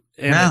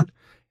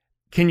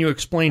 can you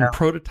explain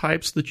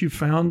prototypes that you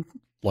found,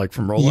 like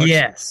from Rolex?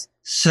 Yes.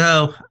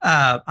 So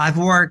I've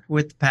worked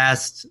with the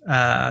past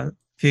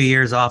few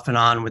years off and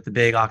on with the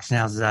big auction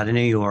houses out of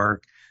New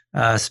York,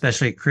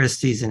 especially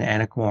Christie's and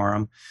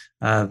Anaquorum.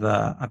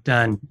 I've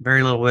done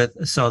very little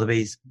with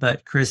Sotheby's,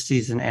 but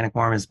Christie's and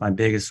Anaquorum is my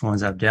biggest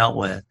ones I've dealt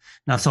with.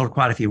 And I've sold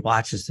quite a few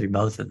watches through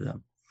both of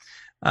them.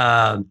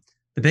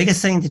 The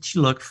biggest thing that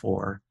you look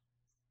for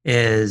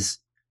is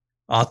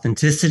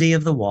authenticity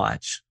of the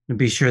watch, and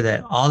be sure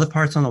that all the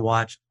parts on the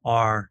watch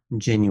are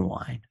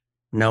genuine,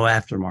 no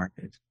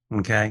aftermarket.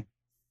 Okay.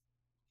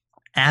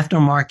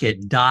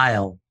 Aftermarket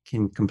dial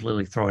can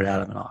completely throw it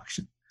out of an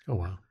auction. Oh,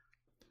 wow.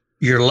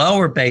 Your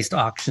lower based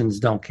auctions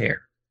don't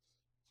care.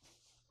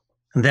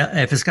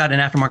 If it's got an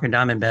aftermarket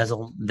diamond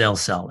bezel, they'll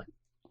sell it.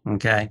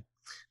 Okay.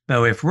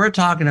 But if we're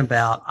talking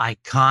about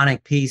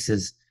iconic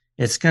pieces,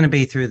 it's going to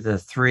be through the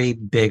three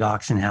big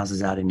auction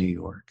houses out in New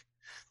York.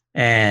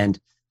 And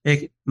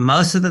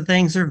most of the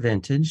things are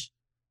vintage.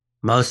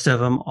 Most of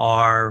them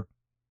are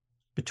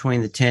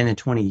between the 10 and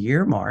 20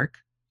 year mark.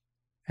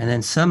 And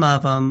then some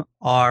of them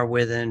are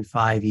within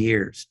 5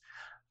 years.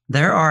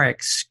 There are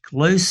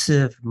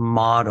exclusive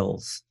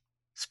models,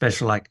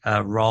 especially like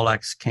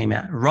Rolex came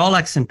out.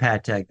 Rolex and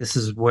Patek, this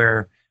is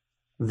where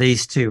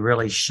these two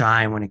really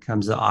shine when it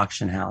comes to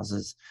auction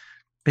houses,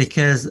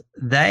 because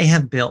they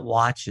have built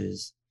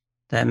watches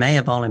that may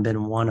have only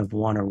been one of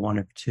one or one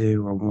of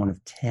two or one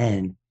of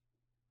 10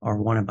 or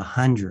one of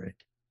 100.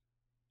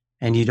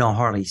 And you don't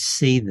hardly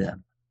see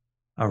them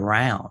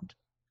around.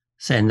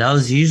 So, and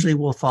those usually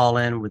will fall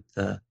in with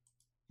the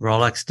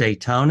Rolex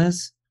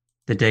Daytonas,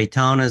 the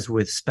Daytonas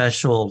with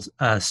special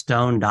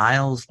stone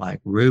dials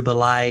like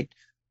Rubellite,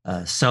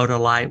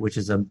 Sodalite, which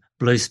is a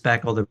blue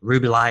speckle. The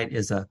Rubellite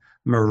is a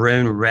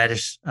maroon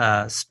reddish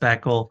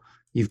speckle.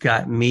 You've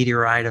got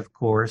Meteorite, of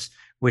course,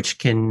 which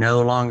can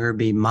no longer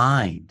be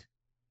mined,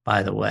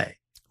 by the way.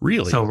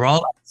 Really? So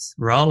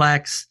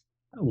Rolex,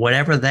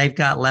 whatever they've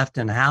got left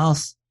in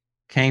house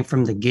came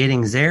from the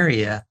Giddings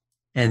area,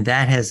 and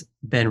that has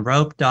been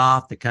roped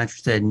off. The country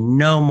said,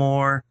 no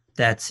more,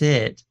 that's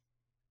it.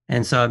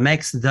 And so it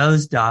makes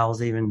those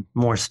dials even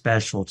more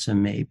special to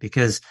me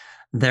because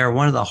they're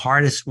one of the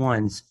hardest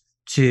ones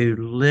to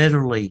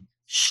literally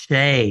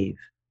shave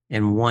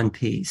in one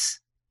piece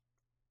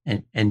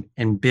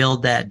and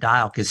build that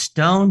dial, because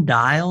stone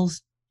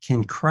dials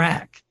can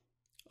crack.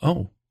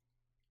 Oh.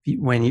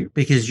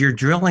 Because you're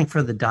drilling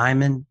for the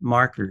diamond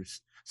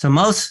markers. So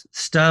most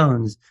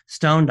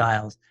stone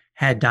dials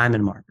had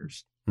diamond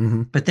markers.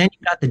 Mm-hmm. But then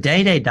you got the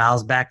day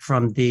dials back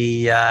from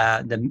the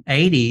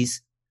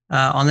 80s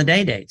on the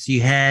day dates.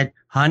 You had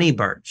honey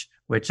birch,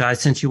 which I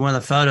sent you one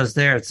of the photos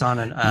there. It's on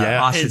an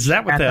is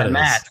that what that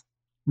is?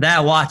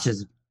 That watch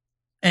is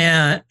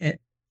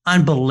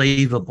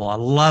unbelievable. I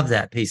love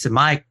that piece. And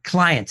my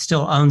client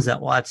still owns that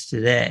watch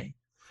today.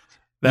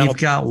 You've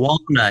got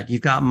walnut,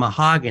 you've got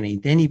mahogany,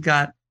 then you've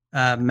got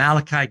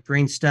malachite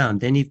green stone.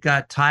 Then you've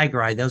got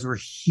tiger eye. Those were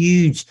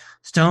huge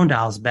stone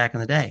dials back in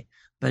the day.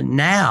 But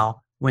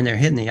now when they're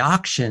hitting the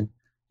auction,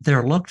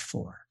 they're looked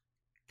for.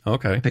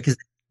 Okay. Because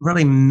they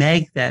really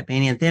make that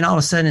meaning. And then all of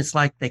a sudden it's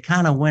like they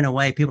kind of went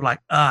away. People are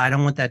like, oh, I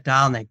don't want that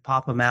dial. And they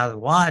pop them out of the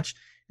watch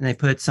and they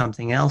put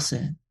something else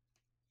in.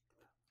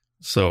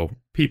 So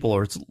people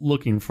are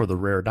looking for the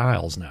rare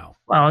dials now.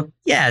 Well,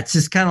 yeah, it's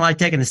just kind of like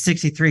taking a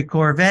 63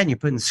 Corvette and you're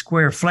putting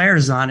square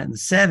flares on it in the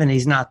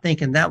 70s, not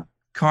thinking that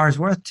car's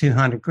worth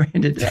 $200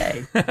 grand a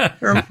day.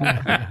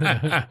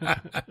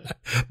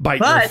 Bite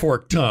your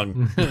forked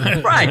tongue.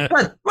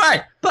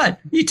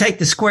 But you take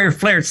the square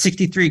flared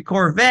 63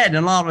 Corvette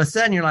and all of a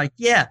sudden you're like,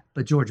 yeah,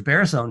 but George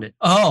Barris owned it.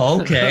 Oh,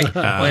 okay.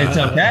 Well, it's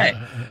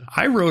okay.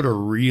 I wrote a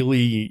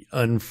really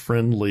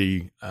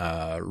unfriendly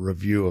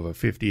review of a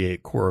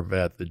 58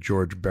 Corvette that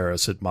George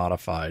Barris had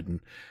modified and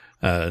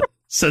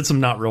said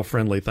some not real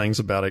friendly things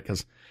about it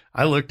because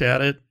I looked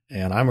at it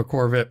and I'm a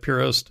Corvette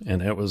purist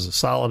and it was a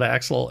solid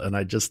axle. And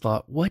I just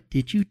thought, what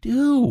did you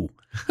do?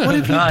 What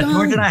have you done?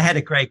 George and I had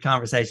a great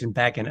conversation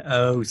back in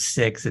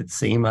 2006 at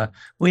SEMA.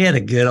 We had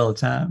a good old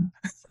time.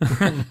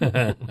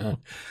 Hey,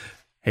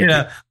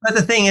 but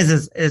the thing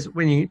is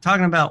when you're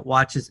talking about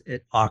watches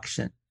at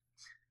auction,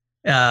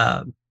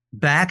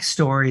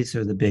 backstories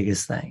are the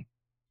biggest thing.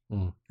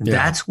 Yeah.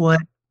 That's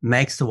what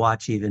makes the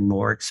watch even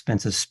more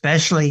expensive,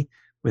 especially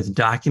with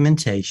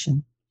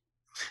documentation.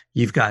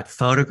 You've got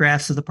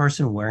photographs of the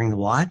person wearing the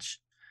watch.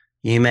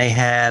 You may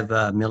have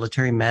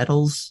military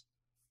medals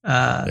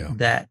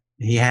that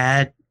he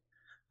had.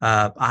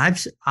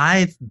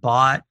 I've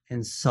bought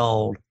and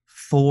sold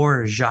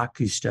 4 Jacques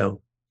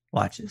Cousteau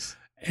watches.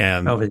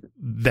 And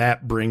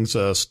that brings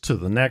us to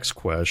the next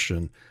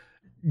question.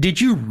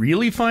 Did you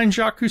really find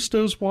Jacques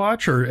Cousteau's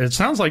watch, or it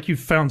sounds like you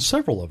found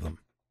several of them?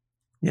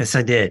 Yes,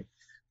 I did.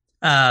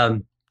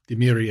 The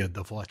myriad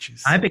of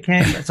watches.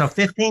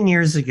 15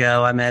 years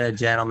ago, I met a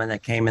gentleman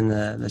that came in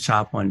the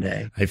shop one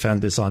day. I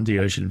found this on the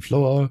ocean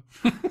floor.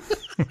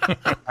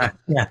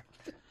 Yeah.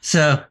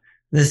 So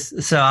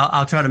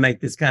I'll try to make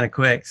this kind of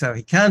quick. So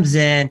he comes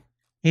in,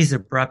 he's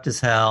abrupt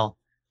as hell,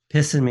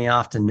 pissing me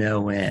off to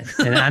no end.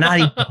 And I'm not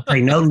even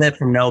like no lip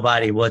from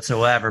nobody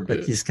whatsoever,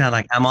 but he's kind of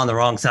like, I'm on the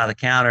wrong side of the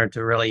counter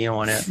to really,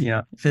 want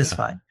to, fist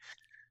fight.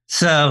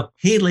 So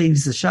he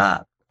leaves the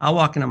shop. I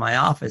walk into my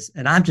office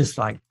and I'm just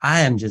like,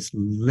 I am just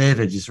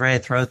livid, just ready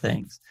to throw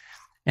things.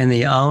 And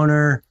the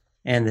owner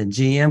and the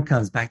GM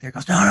comes back there,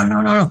 goes,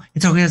 no.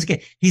 It's okay. It's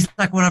okay. He's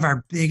like one of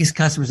our biggest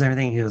customers and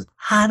everything. He goes,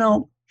 I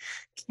don't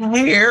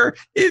care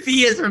if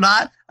he is or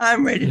not.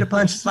 I'm ready to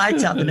punch his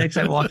lights out the next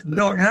time I walk in the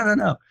door.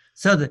 No.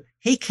 So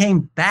he came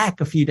back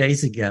a few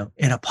days ago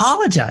and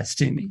apologized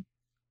to me.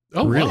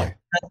 Oh, really?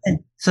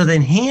 So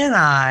then he and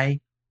I,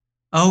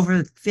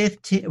 over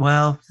 13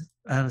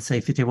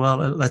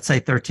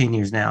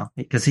 years now,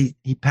 because he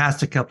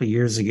passed a couple of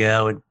years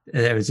ago and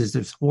it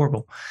was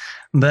horrible.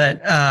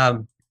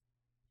 But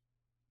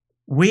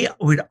we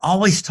would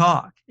always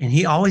talk and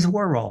he always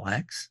wore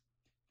Rolex.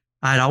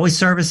 I'd always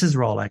service his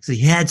Rolex.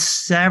 He had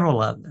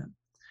several of them.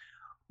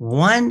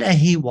 One day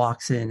he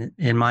walks in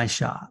my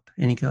shop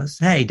and he goes,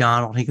 hey,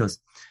 Donald, he goes,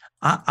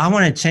 I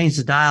want to change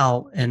the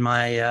dial in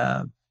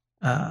my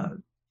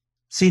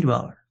Sea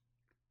Dweller.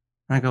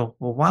 And I go,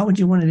 well, why would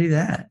you want to do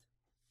that?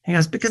 He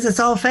goes, because it's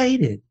all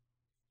faded.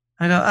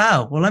 I go,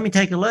 oh, well, let me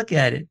take a look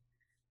at it.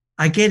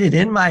 I get it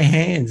in my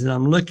hands and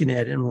I'm looking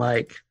at it and I'm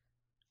like,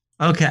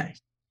 okay,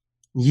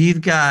 you've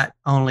got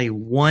only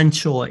one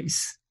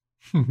choice.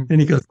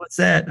 And he goes, what's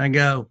that? And I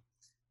go,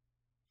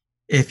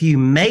 if you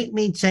make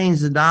me change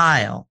the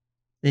dial,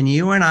 then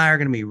you and I are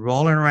going to be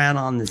rolling around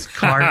on this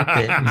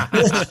carpet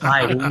and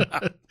fighting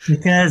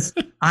because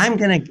I'm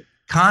going to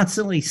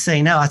constantly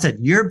say no. I said,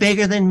 you're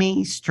bigger than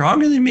me,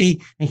 stronger than me,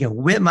 and you can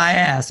whip my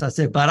ass. I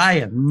said, but I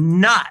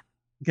am not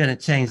going to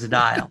change the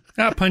dial.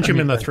 I'll punch him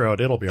in the throat.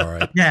 It'll be all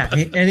right. Yeah.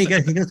 And he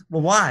goes,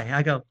 well, why?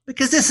 I go,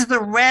 because this is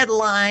the red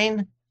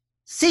line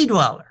Sea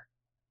Dweller.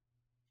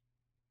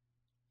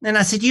 And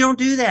I said, you don't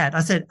do that.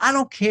 I said, I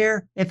don't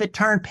care if it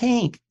turned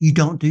pink. You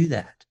don't do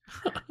that.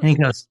 And he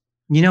goes,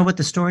 you know what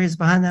the story is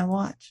behind that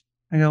watch?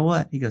 I go,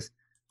 what? He goes,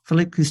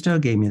 Philippe Cousteau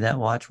gave me that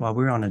watch while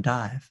we were on a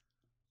dive.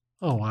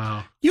 Oh,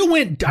 wow. You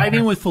went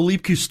diving with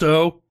Philippe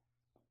Cousteau?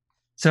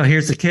 So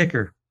here's the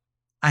kicker.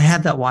 I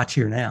have that watch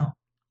here now.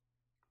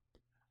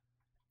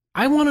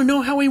 I want to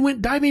know how he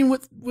went diving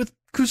with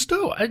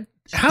Cousteau.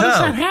 How does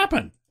that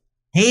happen?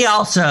 He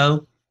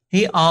also,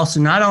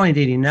 not only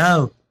did he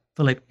know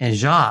Philippe and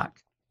Jacques,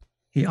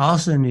 he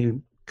also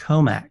knew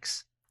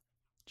Comax.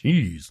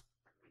 Jeez.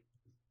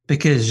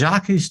 Because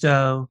Jacques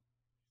Cousteau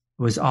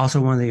was also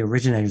one of the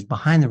originators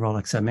behind the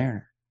Rolex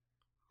Submariner.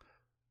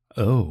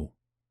 Oh.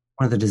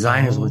 One of the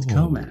designers with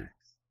Comax.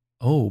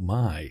 Oh,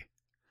 my.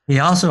 He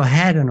also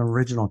had an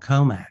original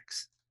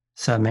Comax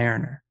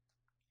Submariner.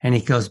 And he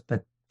goes,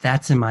 but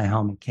that's in my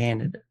home in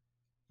Canada.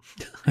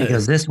 He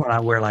goes, this one I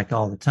wear like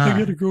all the time. I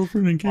got a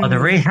girlfriend in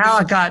Canada.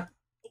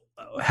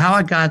 How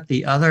I got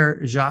the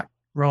other Jacques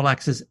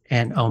Rolexes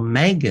and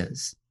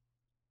Omegas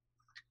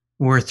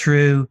were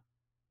through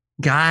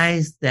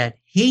guys that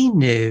he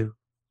knew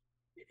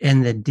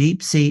in the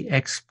deep sea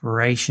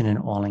exploration in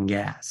oil and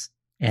gas,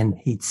 and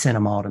he'd sent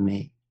them all to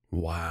me.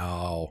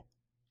 Wow.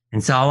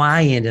 And so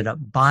I ended up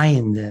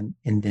buying them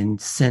and then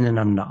sending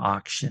them to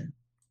auction.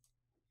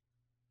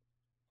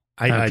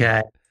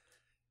 Okay.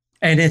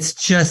 And it's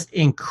just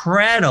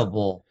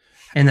incredible.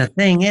 And the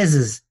thing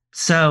is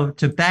so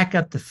to back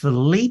up the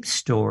Philippe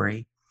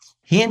story,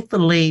 he and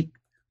Philippe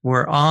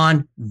were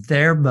on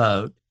their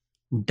boat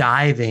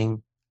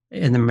diving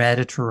in the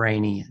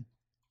Mediterranean.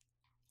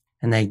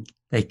 And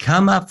they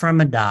come up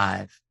from a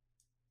dive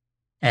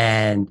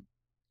and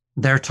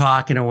they're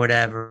talking or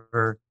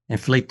whatever. And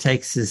Philippe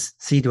takes his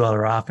Sea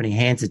Dweller off and he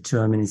hands it to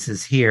him and he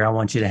says, "Here, I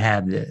want you to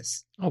have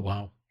this." Oh,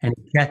 wow. And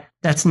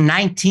that's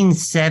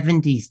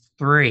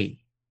 1973.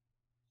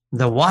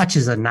 The watch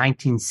is a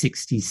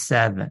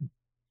 1967.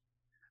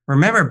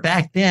 Remember,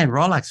 back then,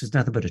 Rolex was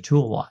nothing but a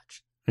tool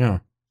watch. Yeah.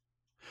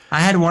 I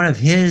had one of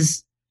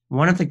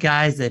the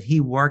guys that he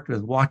worked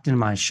with walked into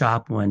my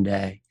shop one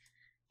day.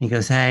 He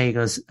goes, "Hey,"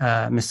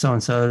 "Miss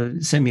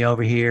So-and-so sent me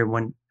over here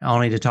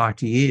only to talk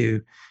to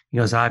you." He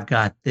goes, "I've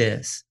got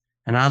this."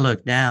 And I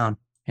look down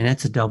and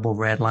it's a double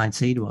red line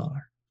Sea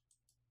Dweller.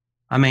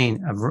 I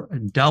mean, a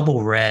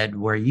double red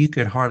where you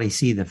could hardly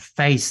see the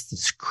face.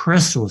 This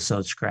crystal was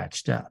so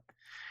scratched up.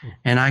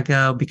 And I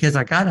go, because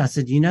I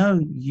said,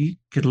 you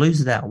could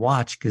lose that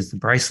watch because the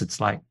bracelet's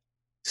like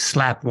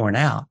slap worn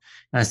out.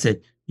 And I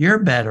said, "You're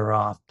better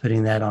off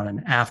putting that on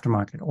an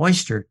aftermarket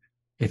Oyster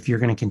if you're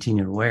going to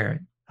continue to wear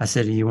it." I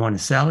said, "Do you want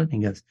to sell it?" And he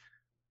goes,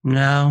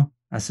 "No."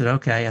 I said,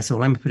 "Okay." I said,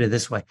 "Well, let me put it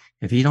this way.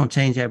 If you don't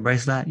change that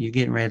bracelet, you're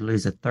getting ready to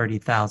lose a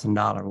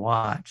 $30,000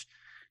 watch."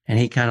 And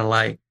he kind of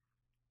like,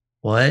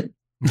 "What?"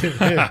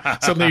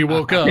 Suddenly you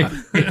woke up.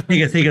 he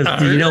goes, "Do you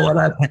know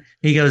what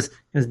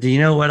do you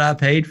know what I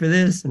paid for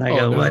this?" And I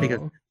go, no. "What?" He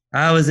goes,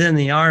 "I was in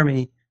the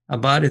Army. I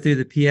bought it through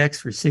the PX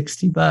for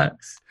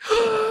 $60."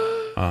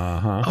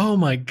 Uh-huh. Oh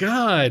my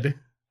God.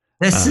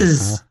 This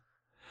is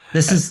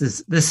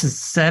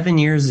 7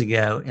 years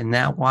ago, and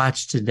that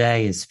watch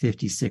today is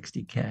 50,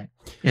 60K,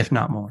 if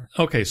not more.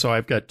 Okay, so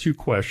I've got two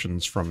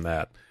questions from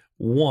that.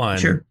 One,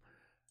 Sure.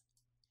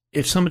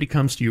 If somebody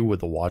comes to you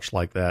with a watch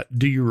like that,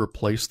 do you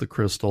replace the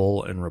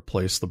crystal and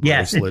replace the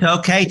Yes, bracelet? it's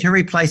okay to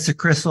replace the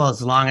crystal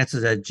as long as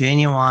it's a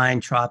genuine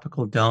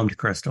tropical domed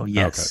crystal.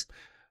 Yes,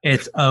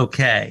 It's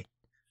okay.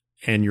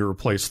 And you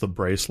replace the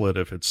bracelet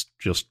if it's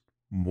just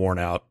worn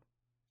out?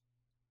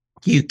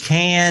 You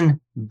can,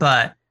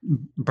 but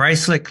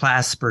bracelet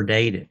clasps are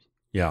dated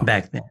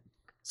back then.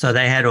 So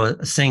they had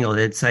a single,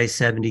 they'd say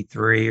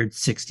 73 or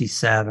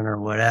 67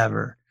 or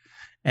whatever.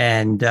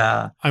 And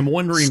I'm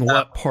wondering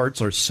what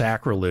parts are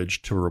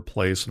sacrilege to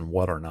replace and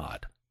what are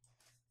not.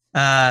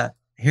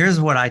 Here's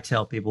what I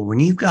tell people. When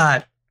you've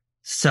got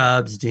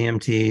subs,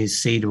 DMTs,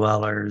 Sea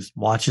Dwellers,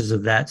 watches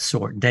of that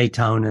sort,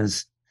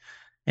 Daytonas,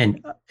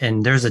 and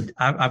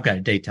I've got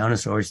a Daytona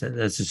story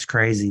that's just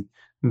crazy.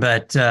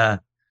 But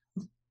the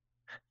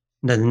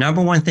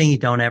number one thing you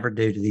don't ever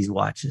do to these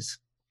watches,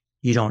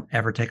 you don't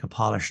ever take a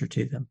polisher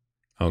to them.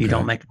 Okay. You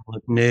don't make them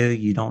look new.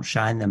 You don't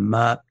shine them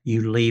up.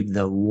 You leave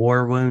the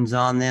war wounds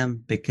on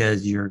them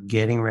because you're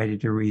getting ready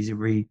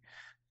to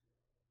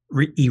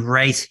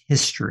erase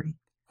history.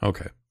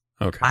 Okay.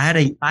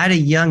 I had a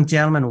young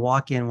gentleman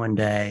walk in one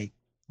day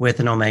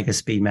with an Omega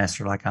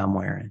Speedmaster like I'm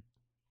wearing.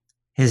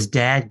 His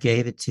dad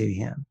gave it to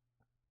him.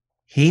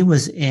 He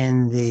was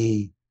in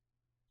the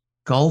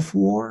Gulf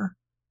War.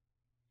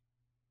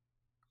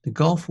 The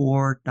Gulf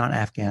War, not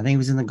Afghan. I think he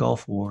was in the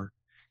Gulf War.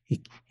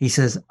 He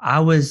says,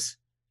 I was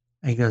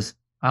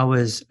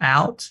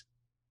out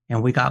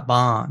and we got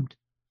bombed.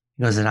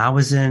 He goes, and I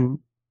was in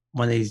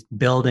one of these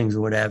buildings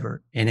or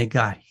whatever, and it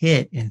got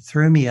hit and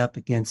threw me up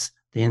against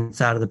the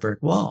inside of the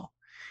brick wall.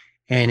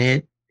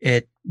 And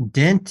it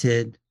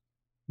dented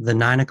the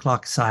 9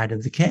 o'clock side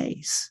of the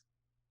case.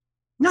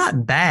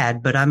 Not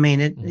bad, but I mean,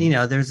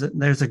 there's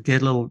a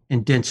good little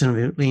indentation.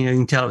 You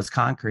can tell it was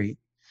concrete.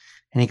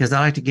 And he goes, "I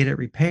like to get it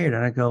repaired."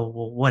 And I go,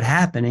 "Well, what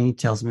happened?" And he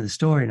tells me the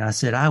story. And I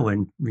said, "I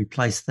wouldn't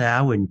replace that.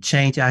 I wouldn't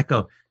change it." I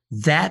go,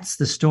 "That's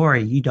the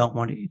story you don't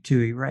want it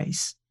to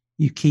erase.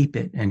 You keep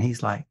it." And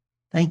he's like,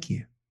 "Thank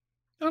you."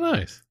 Oh,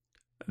 nice.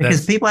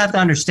 Because people have to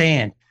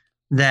understand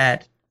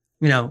that,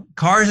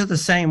 cars are the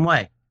same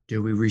way.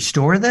 Do we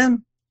restore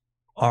them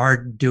or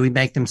do we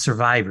make them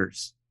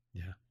survivors?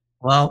 Yeah.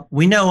 Well,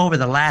 we know over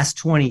the last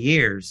 20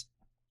 years,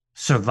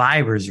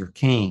 survivors are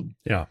king.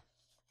 Yeah.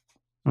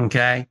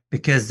 Okay.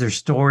 Because there's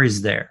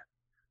stories there,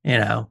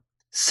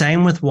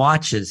 same with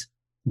watches.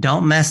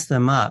 Don't mess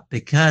them up,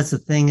 because the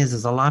thing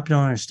is a lot of people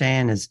don't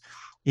understand is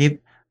if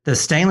the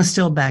stainless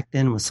steel back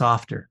then was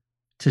softer.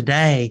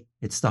 Today,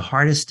 it's the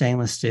hardest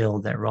stainless steel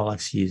that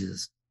Rolex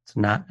uses. It's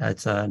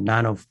a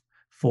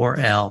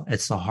 904L.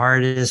 It's the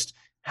hardest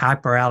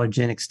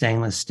hyperallergenic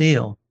stainless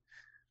steel.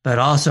 But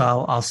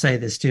also I'll say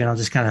this too, and I'll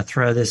just kind of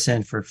throw this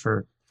in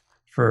for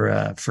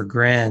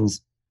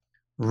grins.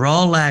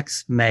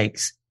 Rolex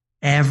makes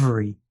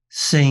every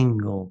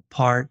single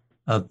part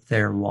of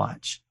their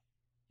watch,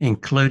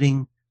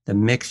 including the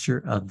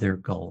mixture of their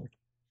gold.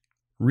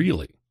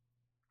 Really?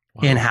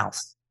 Wow.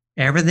 in-house.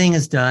 Everything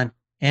is done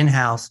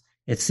in-house.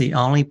 It's the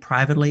only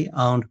privately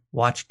owned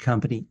watch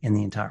company in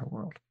the entire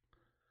world.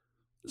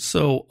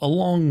 So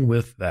along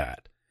with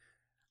that,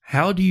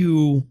 how do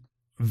you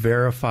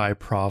verify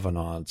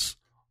provenance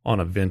on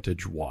a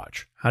vintage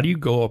watch? How do you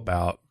go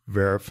about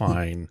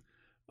verifying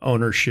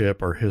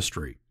ownership or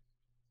history?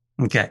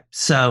 Okay.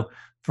 So,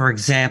 for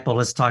example,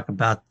 let's talk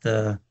about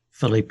the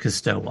Philippe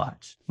Cousteau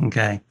watch,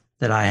 okay,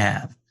 that I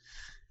have.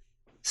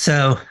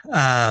 So,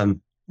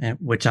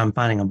 which I'm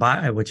finding a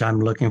buyer, which I'm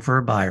looking for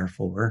a buyer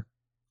for.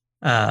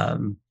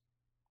 The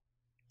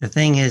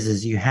thing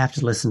is you have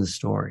to listen to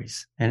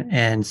stories.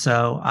 And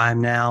so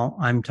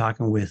I'm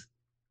talking with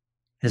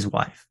his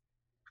wife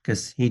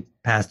because he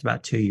passed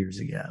about 2 years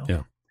ago.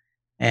 Yeah.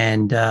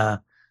 And,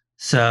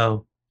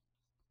 so,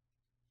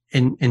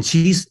 and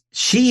she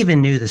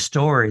even knew the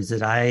stories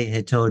that I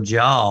had told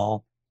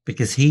y'all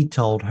because he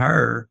told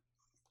her,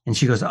 and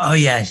she goes, "Oh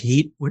yeah,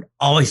 he would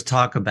always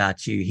talk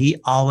about you. He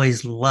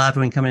always loved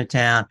when he come into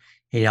town.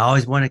 He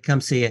always wanted to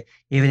come see it.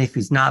 Even if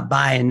he's not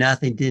buying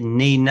nothing, didn't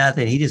need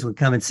nothing. He just would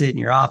come and sit in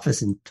your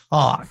office and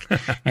talk.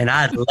 And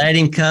I'd let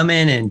him come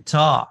in and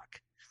talk.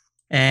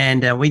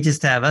 And we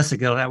just have us to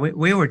go.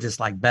 We were just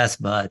like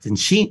best buds. And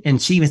she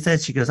even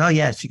said, she goes, "Oh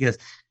yeah." She goes,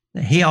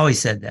 "He always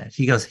said that."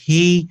 She goes,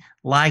 "He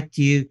liked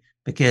you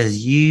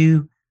because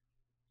you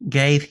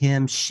gave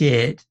him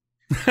shit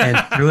and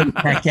threw it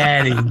back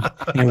at him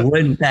and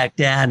wouldn't back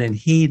down. And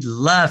he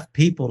loved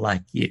people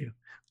like you."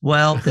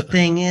 Well, the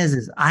thing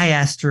is I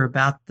asked her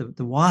about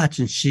the watch,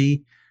 and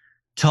she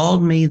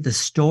told me the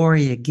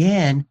story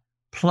again,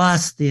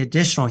 plus the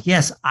additional.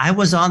 Yes, I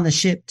was on the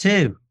ship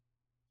too.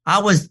 I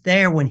was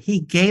there when he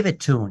gave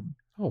it to him.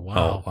 Oh,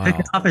 wow. Took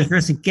it off his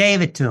wrist and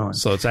gave it to him.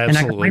 So it's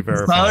absolutely and I go,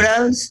 verified.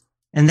 photos,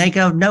 and they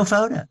go, "No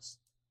photos."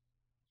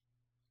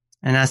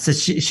 And I said,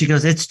 she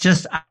goes, "It's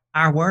just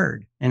our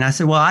word." And I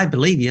said, "Well, I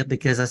believe you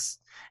because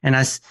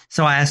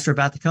so I asked her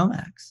about the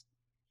Comax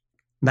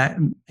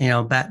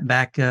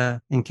back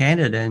in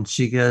Canada. And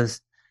she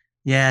goes,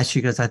 "Yeah," she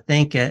goes, "I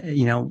think,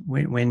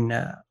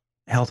 when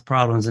health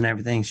problems and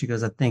everything," she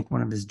goes, "I think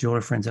one of his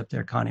jeweler friends up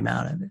there caught him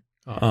out of it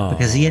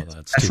because he had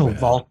a special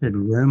vaulted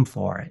room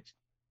for it."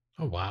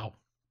 Oh, wow.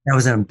 That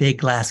was in a big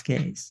glass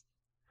case.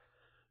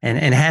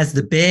 And has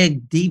the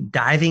big, deep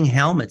diving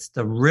helmets,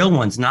 the real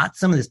ones, not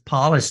some of this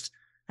polished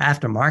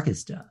aftermarket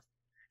stuff.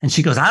 And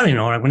she goes, "I don't even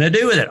know what I'm going to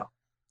do with it all."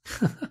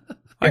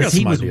 Because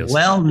he was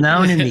well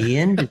known in the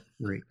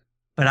industry.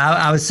 But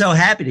I was so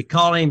happy to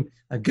call him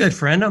a good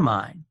friend of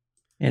mine,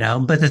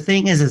 But the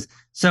thing is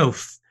so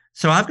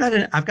I've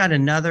got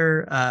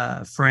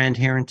another friend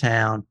here in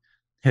town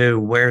who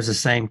wears the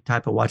same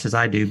type of watch as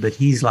I do, but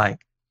he's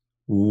like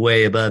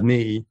way above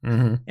me.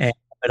 Mm-hmm.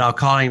 But I'll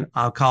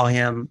call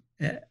him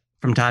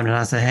from time to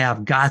time. I say, "Hey,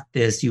 I've got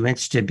this. You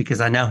interested?"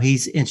 Because I know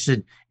he's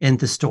interested in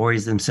the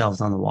stories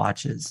themselves on the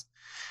watches.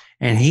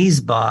 And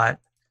he's bought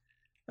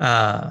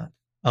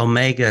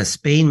Omega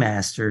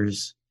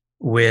Speedmasters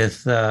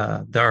with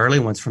the early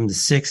ones from the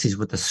 60s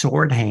with the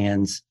sword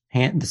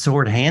the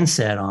sword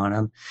handset on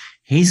them.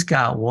 He's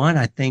got one,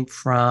 I think,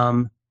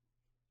 from,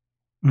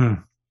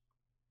 I'm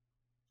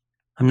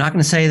not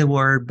going to say the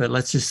word, but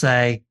let's just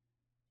say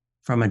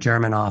from a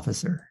German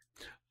officer.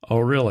 Oh,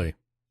 really?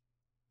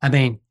 I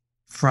mean,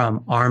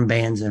 from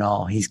armbands and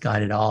all. He's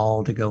got it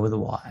all to go with the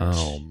watch.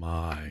 Oh,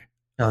 my.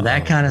 So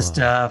that kind of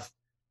stuff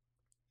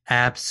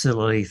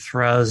absolutely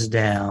throws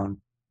down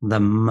the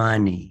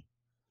money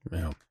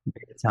big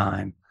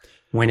time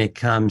when it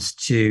comes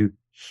to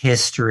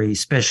history,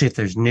 especially if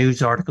there's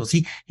news articles.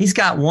 He's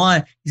got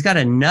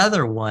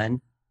another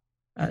one,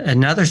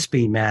 another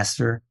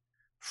Speedmaster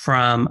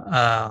from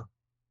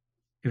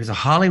it was a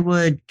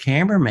Hollywood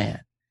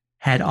cameraman,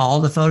 had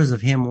all the photos of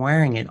him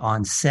wearing it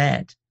on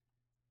set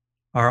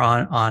or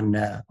on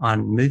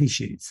movie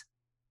shoots.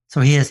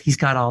 So he's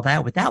got all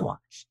that with that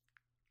watch.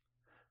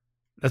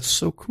 That's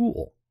so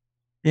cool.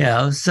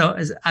 So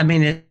I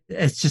mean,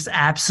 it's just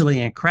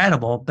absolutely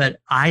incredible. But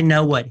I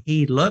know what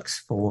he looks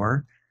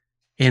for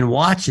in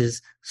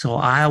watches, so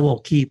I will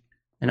keep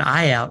an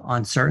eye out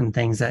on certain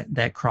things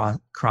that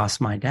cross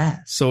my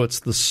desk. So it's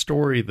the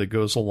story that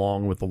goes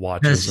along with the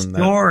watches.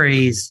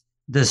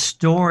 The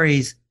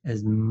stories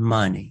is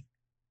money.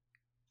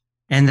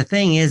 And the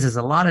thing is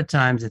a lot of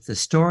times if the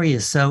story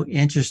is so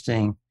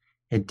interesting,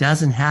 it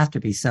doesn't have to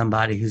be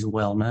somebody who's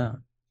well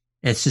known.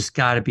 It's just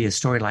got to be a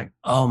story like,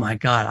 "Oh my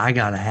God, I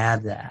got to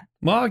have that."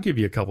 Well, I'll give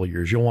you a couple of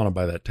years. You'll want to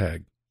buy that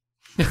tag.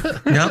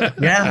 Yeah,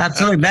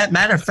 absolutely.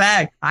 Matter of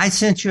fact, I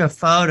sent you a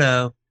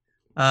photo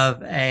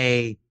of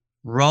a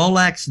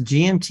Rolex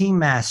GMT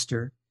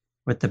Master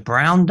with the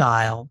brown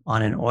dial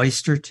on an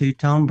Oyster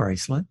two-tone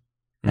bracelet.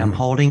 And I'm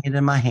holding it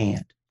in my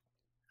hand.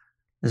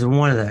 This is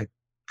one of the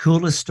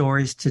coolest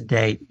stories to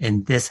date,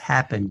 and this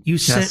happened. You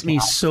sent me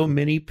so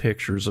many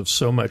pictures of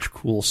so much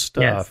cool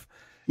stuff.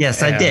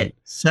 Yes, I did.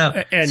 So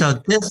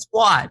this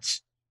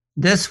watch,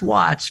 as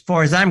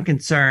far as I'm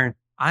concerned,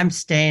 I'm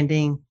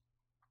standing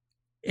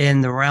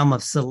in the realm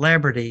of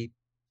celebrity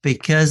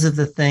because of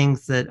the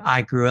things that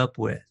I grew up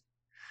with.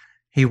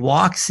 He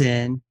walks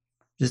in,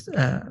 just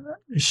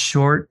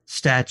short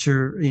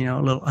stature,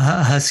 a little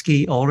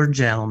husky older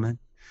gentleman,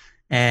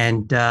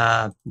 and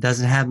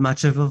doesn't have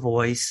much of a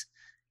voice.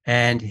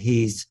 And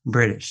he's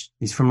British.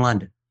 He's from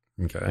London.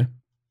 Okay.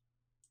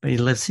 But he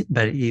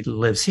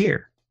lives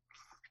here.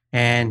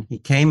 And he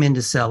came in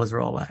to sell his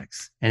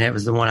Rolex, and it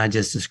was the one I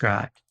just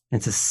described.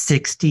 It's a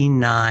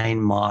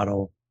 69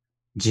 model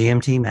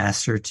GMT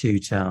Master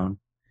two-tone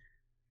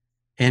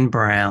in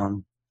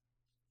brown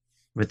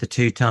with the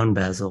two-tone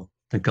bezel,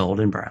 the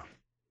golden brown.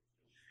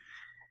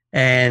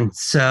 And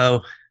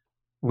so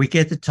we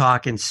get to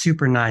talking,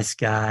 super nice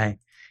guy.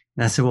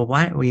 And I said, well,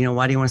 why do you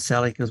want to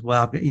sell it? He goes,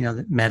 well,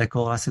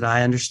 medical. I said,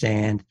 I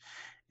understand.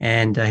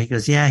 And he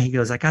goes, yeah. He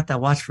goes, I got that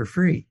watch for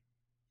free.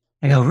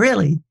 I go,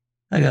 really?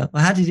 I go,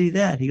 well, how'd you do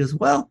that? He goes,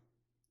 well,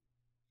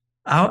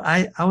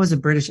 I was a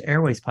British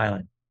Airways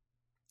pilot.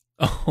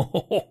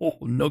 Oh,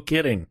 no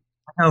kidding.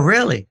 Oh,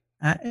 really?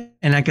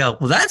 And I go,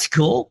 well, that's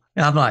cool.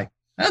 And I'm like,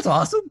 that's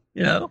awesome,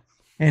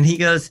 And he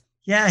goes,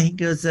 yeah. He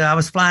goes, I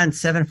was flying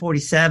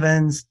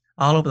 747s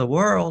all over the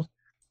world.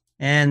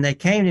 And they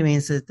came to me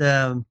and said,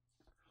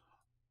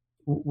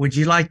 would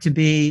you like to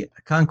be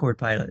a Concorde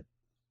pilot?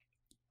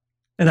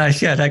 And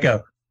I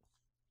go,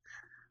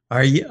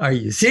 are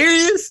you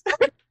serious?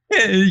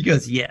 And he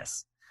goes,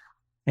 yes.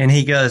 And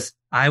he goes,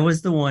 I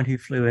was the one who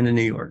flew into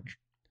New York.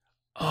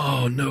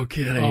 Oh, no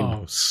kidding.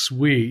 Oh,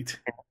 sweet.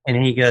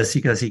 And he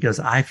goes,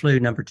 I flew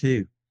number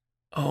 2.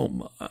 Oh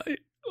my.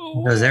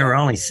 Oh. Because there were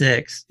only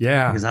 6.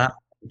 Yeah. Because I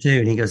flew 2.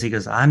 And he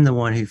goes, I'm the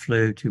one who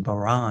flew to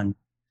Bahrain.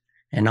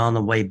 And on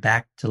the way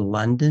back to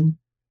London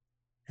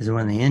is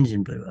when the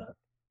engine blew up.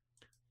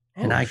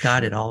 And I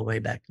got it all the way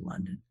back to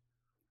London.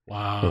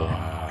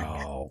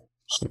 Wow.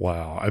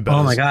 Wow. I bet.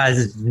 Oh my God.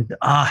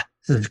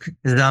 This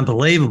is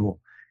unbelievable.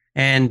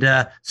 And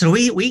so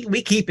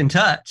we keep in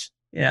touch.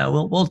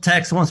 We'll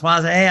text once in a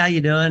while, say, hey, how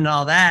you doing? And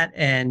all that.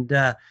 And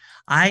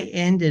I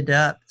ended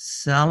up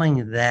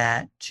selling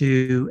that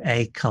to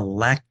a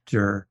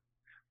collector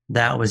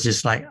that was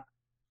just like,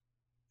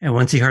 and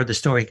once he heard the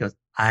story, he goes,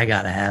 I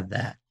got to have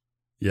that.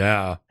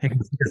 Yeah.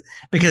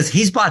 Because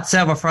he's bought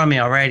several from me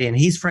already, and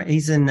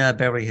he's in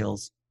Beverly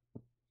Hills.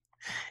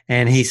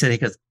 And he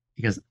goes,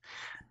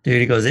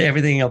 dude,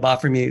 everything I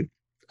bought from you,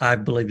 I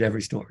believed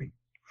every story.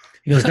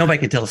 He goes, nobody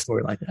can tell a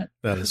story like that.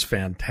 That is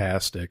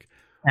fantastic.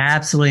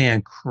 Absolutely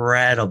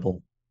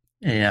incredible.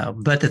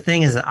 But the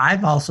thing is that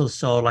I've also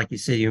sold, like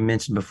you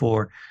mentioned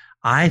before,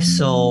 I've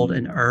sold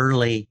an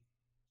early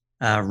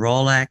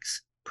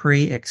Rolex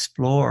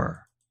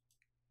Pre-Explorer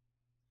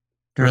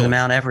during the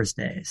Mount Everest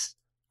days.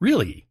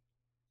 Really?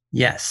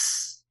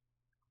 Yes.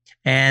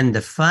 And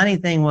the funny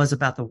thing was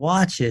about the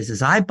watch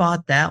is I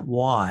bought that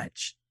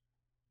watch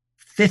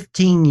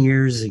 15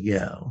 years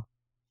ago.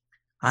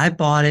 I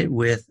bought it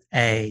with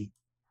a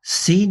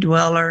Sea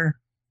Dweller,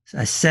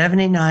 a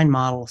 79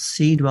 model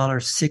Sea Dweller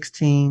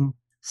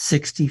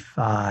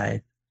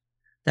 1665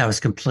 that was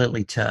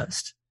completely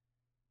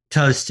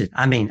toasted.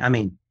 I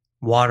mean,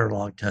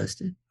 waterlogged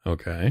toasted.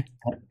 Okay.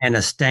 And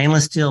a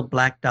stainless steel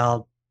black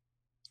dial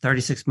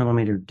 36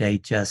 millimeter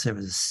Datejust. It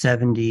was a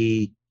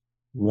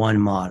 71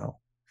 model.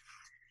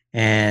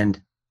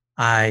 And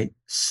I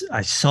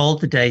sold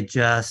the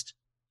Datejust,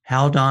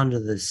 held on to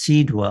the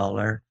Sea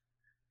Dweller,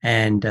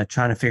 and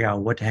trying to figure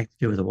out what the heck to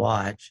do with the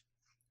watch.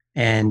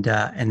 And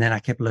then I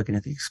kept looking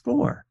at the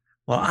Explorer.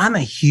 Well, I'm a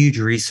huge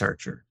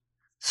researcher.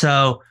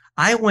 So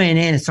I went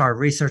in and started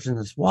researching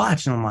this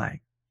watch, and I'm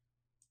like,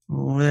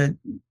 what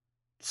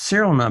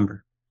serial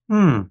number?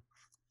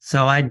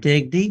 So I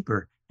dig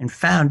deeper and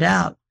found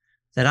out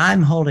that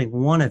I'm holding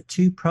one of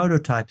 2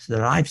 prototypes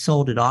that I've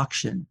sold at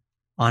auction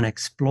on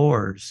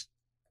Explorers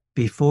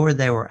before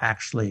they were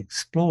actually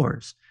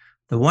Explorers.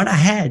 The one I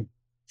had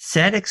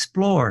said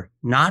Explorer,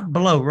 not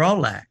below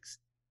Rolex,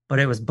 but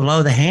it was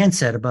below the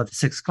handset above the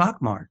 6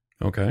 o'clock mark.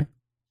 Okay.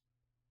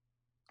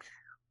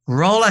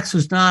 Rolex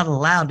was not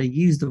allowed to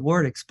use the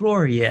word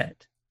Explorer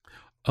yet.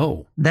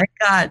 Oh. They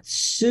got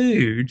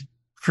sued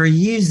for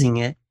using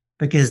it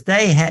because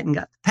they hadn't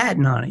got the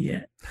patent on it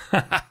yet.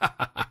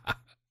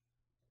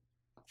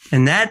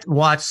 And that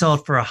watch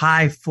sold for a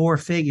high 4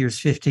 figures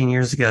 15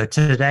 years ago.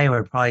 Today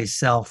would probably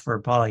sell for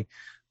probably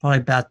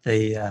about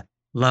the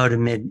low to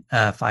mid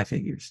 5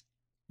 figures.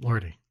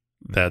 Lordy.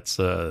 That's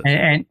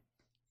and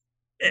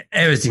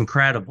it was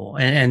incredible.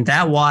 And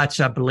that watch,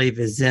 I believe,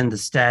 is in the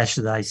stash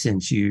that I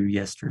sent you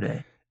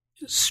yesterday.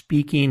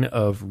 Speaking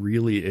of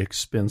really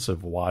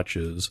expensive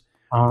watches,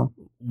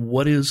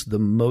 what is the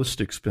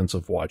most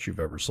expensive watch you've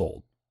ever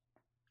sold?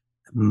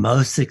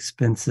 Most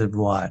expensive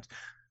watch.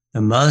 The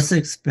most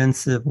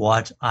expensive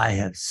watch I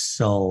have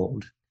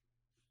sold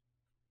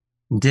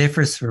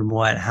differs from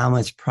how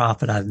much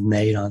profit I've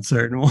made on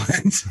certain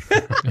ones.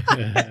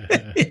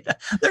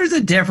 There's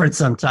a difference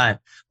sometimes.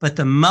 But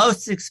the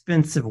most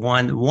expensive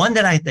one, the one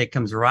that I think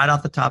comes right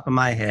off the top of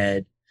my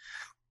head,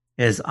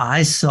 is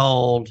I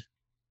sold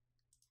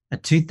a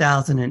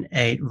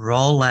 2008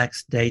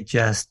 Rolex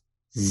Datejust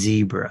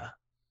Zebra.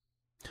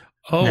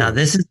 Oh. Now,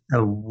 this is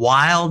the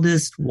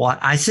wildest watch.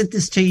 I sent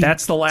this to you.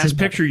 That's the last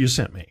picture you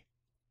sent me.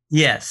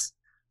 Yes.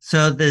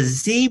 So the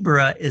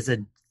Zebra is a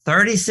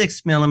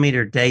 36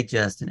 millimeter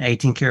Datejust in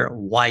 18 karat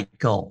white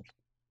gold.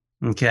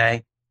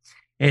 Okay.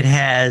 It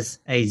has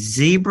a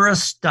Zebra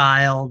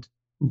styled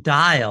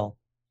dial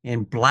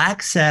in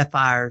black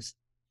sapphires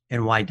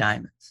and white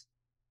diamonds.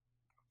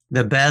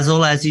 The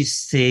bezel, as you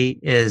see,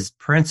 is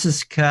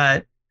princess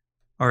cut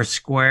or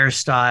square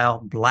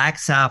style, black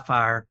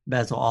sapphire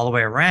bezel all the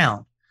way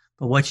around.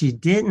 But what you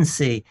didn't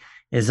see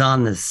is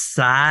on the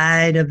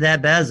side of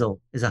that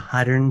bezel is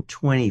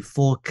 120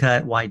 full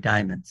cut white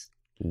diamonds.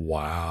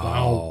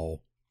 Wow.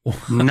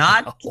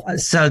 Not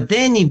so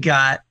then you've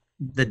got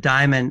the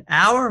diamond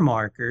hour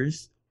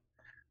markers,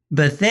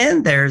 but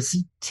then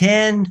there's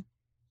 10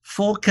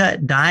 full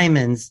cut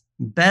diamonds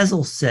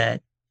bezel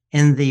set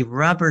in the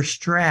rubber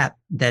strap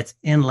that's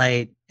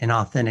inlaid in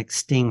authentic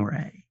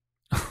Stingray.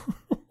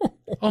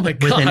 Oh my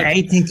God. With an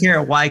 18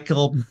 karat white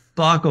gold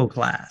buckle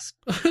clasp.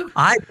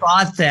 I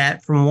bought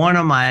that from one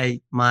of my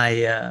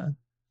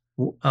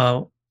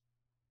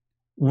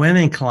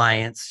women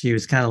clients. She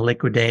was kind of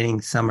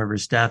liquidating some of her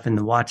stuff, and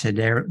the watch had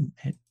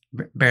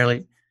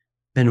barely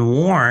been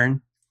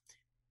worn.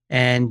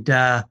 And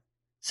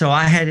so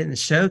I had it in the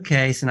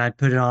showcase, and I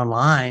put it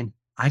online.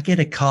 I get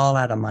a call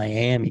out of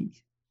Miami.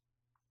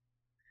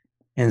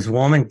 And this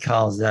woman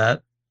calls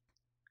up.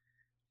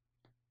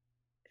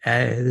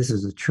 This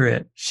is a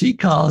trip. She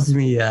calls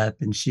me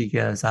up and she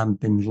goes, I've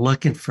been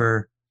looking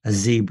for a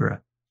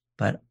Zebra,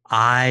 but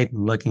I'm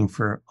looking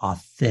for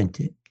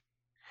authentic.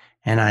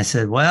 And I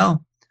said,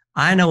 well,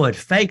 I know what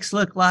fakes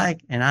look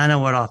like and I know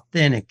what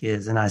authentic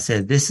is. And I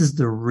said, this is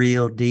the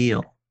real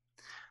deal.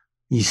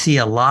 You see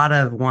a lot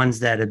of ones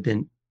that have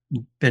been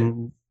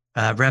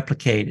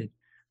replicated,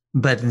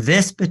 but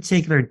this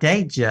particular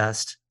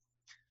Datejust,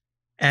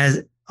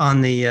 as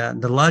on the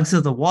lugs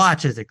of the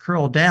watch, as it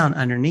curled down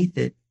underneath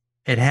it,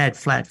 it had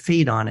flat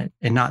feet on it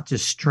and not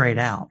just straight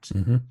out,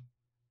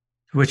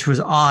 which was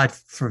odd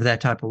for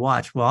that type of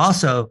watch. Well,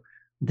 also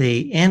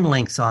the end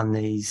links on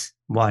these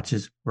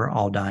watches were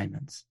all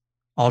diamonds.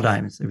 All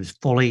diamonds. It was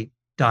fully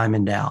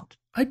diamond out.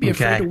 I'd be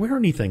afraid to wear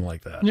anything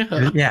like that.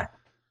 Yeah.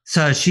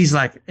 So she's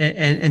like,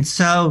 and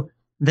so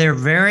they're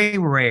very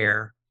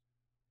rare.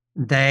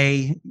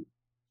 They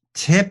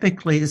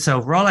typically,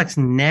 so Rolex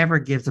never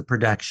gives a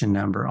production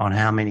number on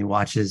how many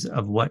watches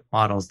of what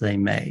models they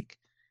make.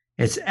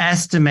 It's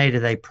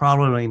estimated they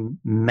probably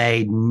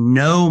made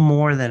no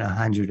more than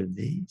 100 of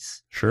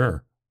these.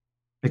 Sure.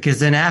 Because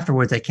then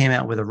afterwards they came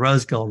out with a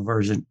rose gold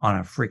version on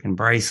a freaking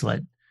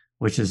bracelet,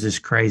 which is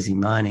just crazy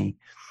money.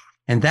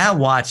 And that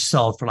watch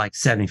sold for like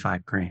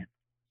 75 grand.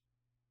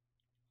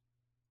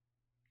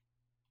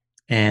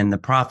 And the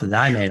profit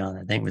that I made on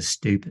that thing was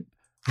stupid.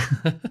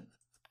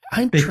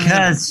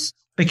 Because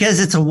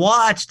it's a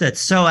watch that's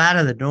so out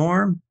of the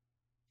norm.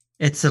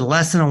 It's a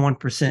less than a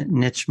 1%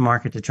 niche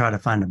market to try to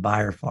find a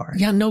buyer for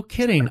it. Yeah, no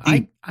kidding.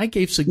 I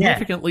gave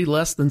significantly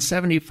less than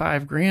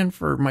 75 grand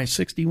for my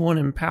 61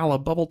 Impala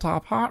bubble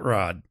top hot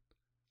rod.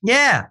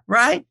 Yeah,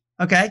 right.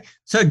 Okay.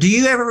 So do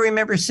you ever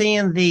remember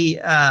seeing the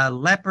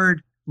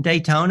Leopard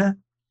Daytona?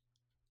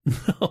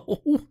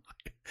 No.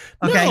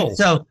 Okay.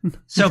 No.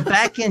 So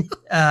back in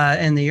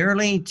the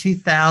early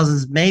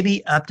 2000s,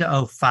 maybe up to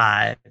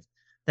 2005,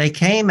 they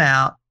came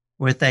out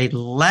with a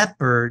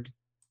Leopard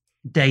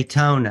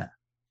Daytona.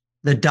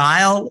 The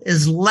dial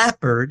is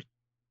leopard.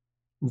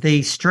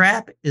 The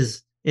strap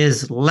is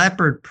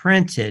leopard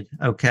printed.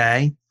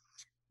 Okay.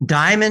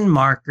 Diamond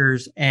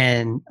markers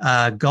and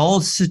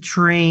gold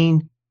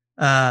citrine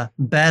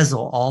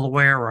bezel all the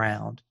way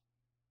around.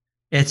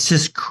 It's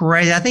just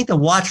crazy. I think the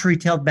watch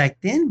retailed back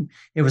then,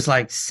 it was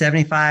like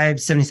 75,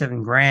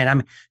 77 grand. I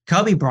mean,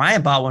 Kobe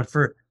Bryant bought one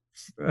for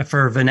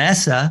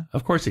Vanessa.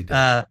 Of course he did.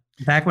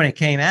 Back when it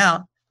came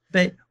out.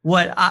 But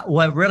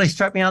what really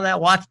struck me on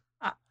that watch,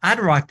 I'd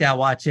rock that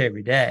watch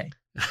every day.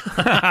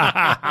 I'd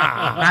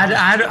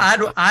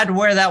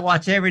wear that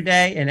watch every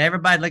day, and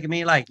everybody look at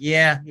me like,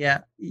 yeah,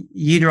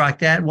 you'd rock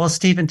that. Well,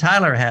 Steven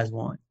Tyler has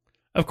one.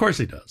 Of course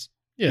he does.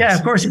 Yes. Yeah,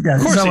 of course he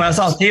does. So when I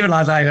saw Steven, I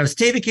was like,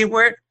 Steven can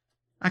wear it.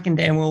 I can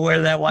damn well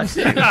wear that watch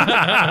too.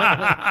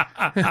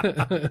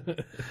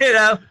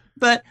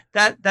 But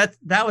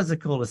that was the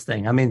coolest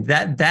thing. I mean,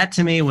 that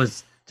to me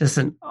was just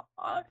a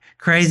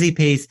crazy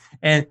piece.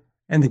 And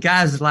the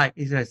guy was like,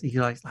 he's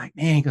like,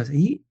 man, he goes,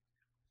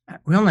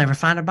 we'll never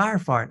find a buyer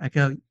for it. I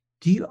go,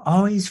 do you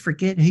always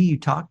forget who you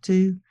talk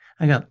to?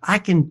 I go, I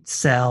can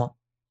sell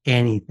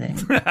anything.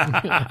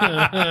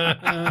 I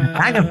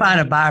can find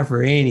a buyer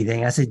for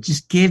anything. I said,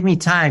 just give me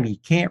time. You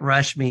can't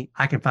rush me.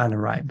 I can find the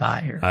right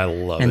buyer. I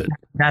love it.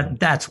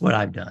 That's what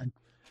I've done.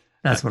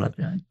 That's what I've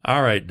done.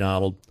 All right,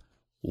 Donald.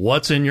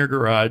 What's in your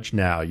garage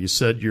now? You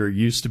said you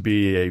used to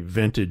be a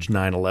vintage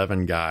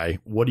 911 guy.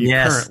 What do you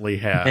currently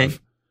have?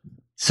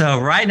 So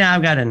right now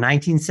I've got a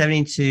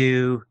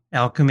 1972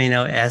 El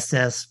Camino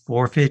SS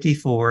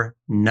 454,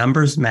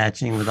 numbers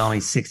matching with only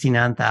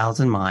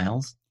 69,000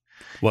 miles.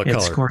 What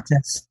it's color?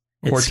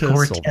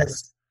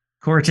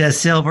 Cortez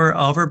silver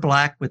over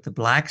black with the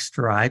black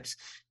stripes.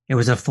 It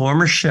was a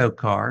former show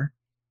car.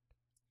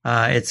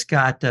 It's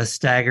got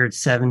staggered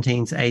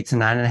 17s, 8s,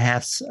 and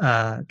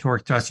 9.5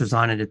 torque thrusters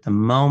on it at the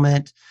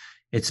moment.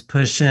 It's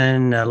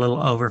pushing a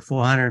little over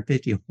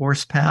 450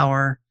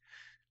 horsepower.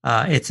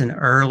 It's an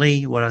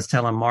early, what I was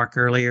telling Mark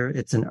earlier,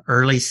 it's an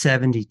early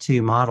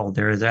 72 model.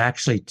 There are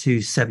actually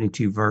two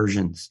 72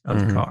 versions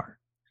of the car.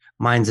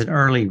 Mine's an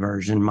early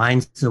version.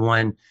 Mine's the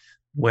one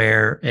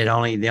where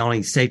the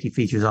only safety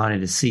features on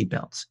it is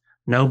seatbelts,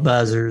 no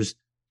buzzers,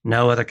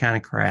 no other kind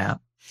of crap.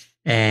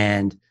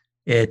 And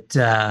it,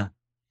 there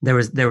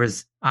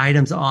was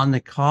items on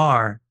the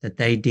car that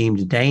they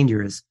deemed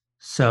dangerous.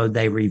 So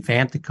they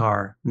revamped the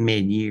car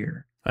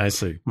mid-year. I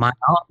see.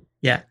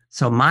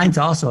 So mine's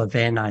also a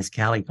Van Nuys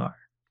Cali car.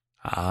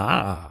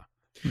 Ah.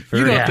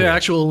 You know, the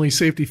actual only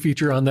safety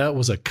feature on that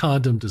was a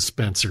condom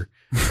dispenser.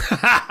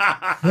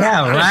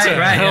 Yeah, right. That's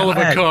a hell of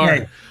a car.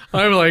 Yeah.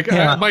 I'm like,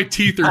 my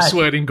teeth are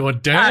sweating going,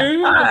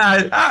 dang.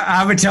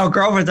 I would tell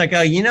girlfriends, I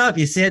go, if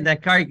you sit in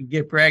that car, you could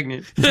get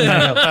pregnant.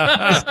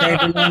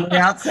 Standing on the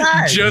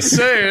outside. Just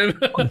saying.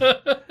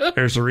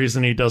 There's a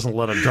reason he doesn't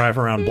let him drive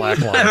around black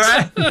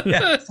lights. Right?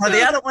 Yeah. So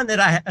the other one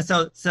that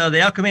so the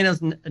El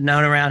Camino's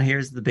known around here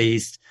as the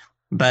Beast,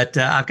 but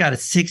I've got a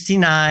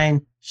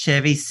 69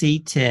 Chevy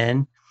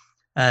C10,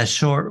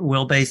 short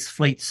wheelbase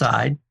fleet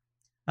side.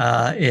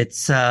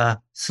 It's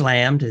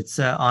slammed. It's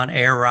on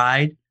air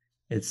ride.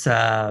 It's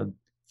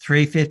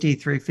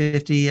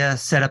 350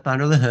 set up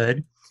under the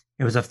hood.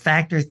 It was a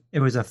factory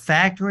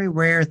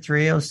rare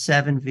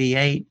 307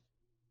 V8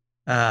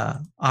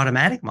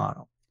 automatic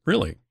model.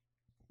 Really?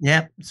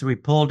 Yep. So we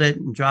pulled it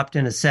and dropped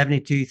in a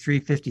 72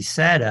 350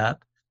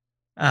 setup.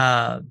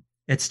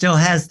 It still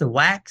has the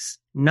wax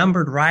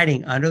numbered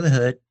writing under the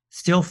hood,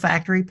 still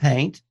factory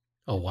paint.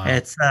 Oh wow.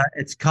 It's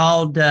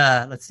called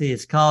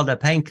it's called a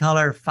paint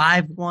color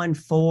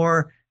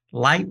 514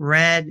 light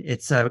red.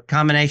 It's a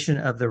combination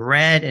of the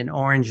red and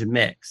orange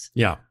mix.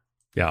 Yeah.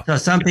 Yeah. So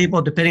some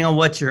people, depending on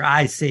what your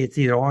eyes see, it's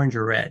either orange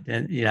or red.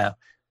 And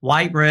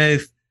white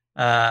roof,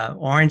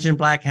 orange and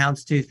black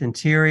houndstooth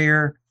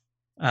interior.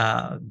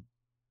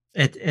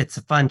 It's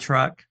a fun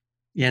truck.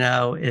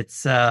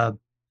 It's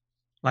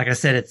like I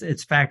said,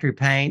 it's factory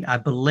paint. I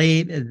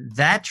believe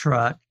that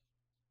truck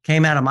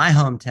came out of my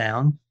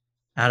hometown,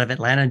 out of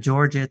Atlanta,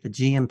 Georgia, at the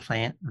GM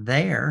plant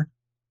there,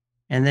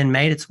 and then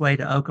made its way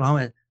to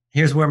Oklahoma.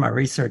 Here's where my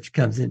research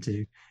comes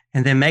into,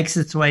 and then makes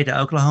its way to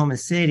Oklahoma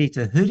City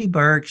to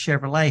Hudiburg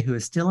Chevrolet, who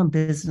is still in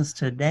business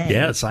today.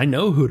 Yes, I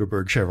know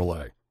Hudiburg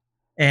Chevrolet.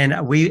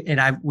 And we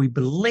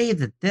believe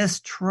that this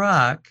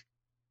truck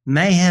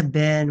may have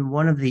been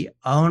one of the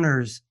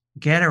owner's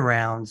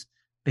get-arounds,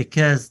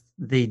 because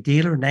the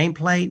dealer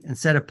nameplate,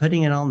 instead of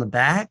putting it on the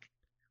back,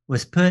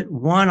 was put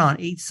one on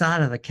each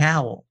side of the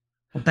cowl.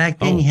 Well, back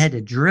then you had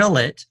to drill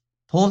it,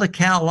 pull the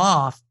cowl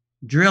off,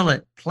 drill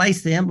it,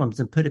 place the emblems,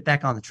 and put it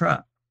back on the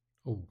truck.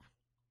 Oh.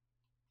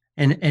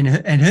 And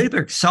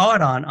Hudiburg saw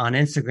it on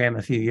Instagram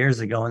a few years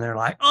ago, and they're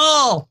like,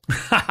 "Oh,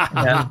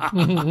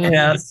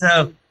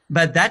 So,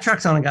 but that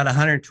truck's only got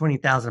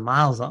 120,000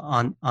 miles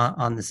on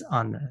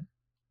the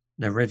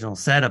original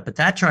setup. But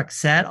that truck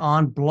sat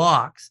on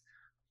blocks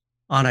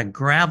on a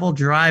gravel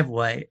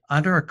driveway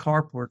under a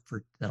carport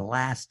for the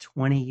last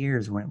 20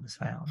 years when it was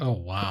found. Oh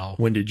wow!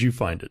 When did you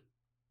find it?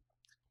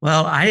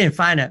 Well, I didn't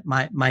find it.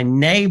 My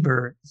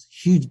neighbor,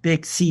 huge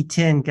big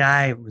C10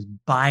 guy, was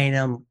buying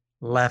them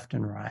left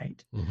and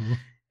right. Mm-hmm.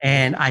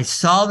 And I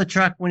saw the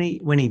truck when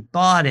he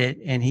bought it,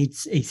 and he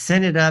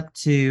sent it up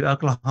to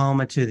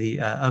Oklahoma to the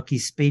Okie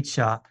Speed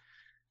Shop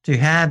to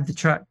have the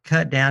truck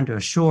cut down to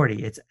a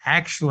shorty. It's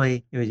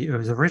actually, it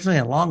was originally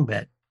a long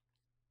bed,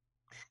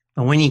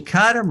 but when you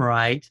cut them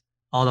right,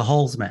 all the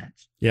holes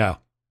match. Yeah.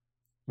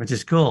 Which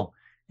is cool.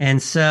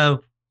 And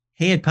so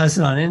he had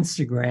posted on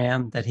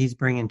Instagram that he's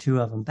bringing two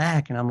of them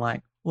back. And I'm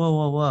like,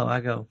 whoa. I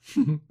go,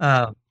 is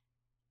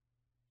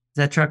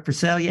that truck for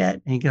sale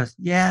yet? And he goes,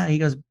 yeah. He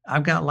goes,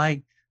 I've got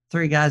like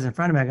 3 guys in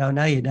front of me. I go,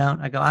 no, you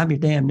don't. I go, I'm your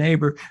damn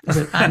neighbor. I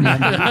said, I'm your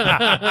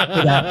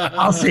neighbor.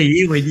 I'll see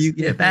you when you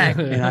get back.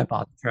 And I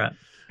bought the truck.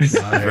 Nice.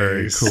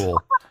 Very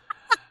cool.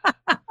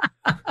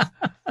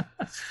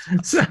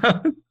 So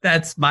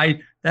that's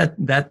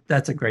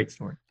that's a great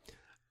story.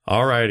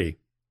 All righty.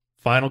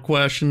 Final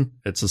question.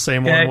 It's the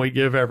same one we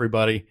give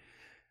everybody.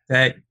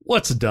 Okay.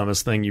 What's the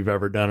dumbest thing you've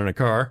ever done in a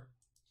car?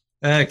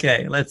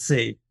 Okay, let's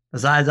see.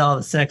 Besides all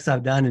the sex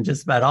I've done in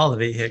just about all the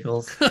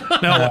vehicles.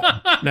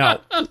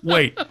 Now,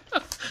 wait.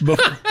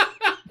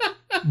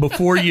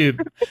 Before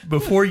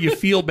you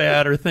feel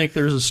bad or think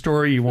there's a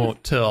story you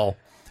won't tell,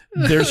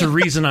 there's a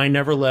reason I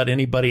never let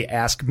anybody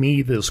ask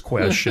me this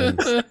question.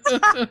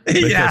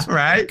 Yeah,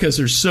 right? Because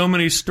there's so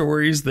many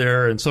stories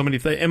there and so many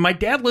things. And my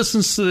dad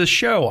listens to this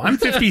show. I'm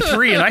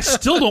 53, and I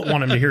still don't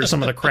want him to hear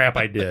some of the crap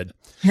I did.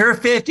 You're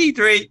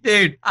 53,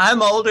 dude.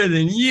 I'm older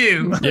than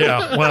you.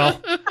 Yeah, well,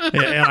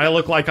 and I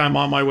look like I'm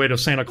on my way to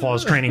Santa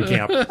Claus training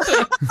camp.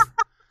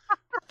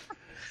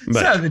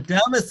 So the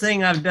dumbest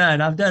thing I've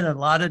done a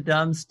lot of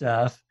dumb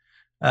stuff.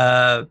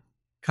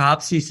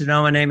 Cops used to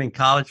know my name in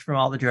college from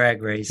all the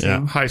drag racing.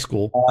 Yeah, high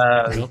school.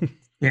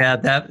 Yeah,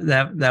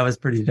 that was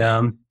pretty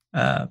dumb.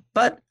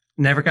 But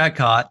never got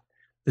caught.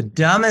 The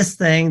dumbest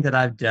thing that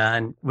I've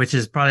done, which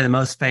is probably the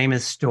most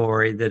famous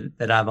story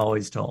that I've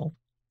always told,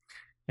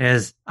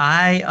 is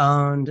I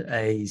owned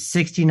a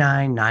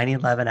 69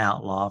 911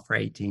 Outlaw for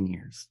 18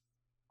 years,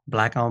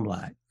 black on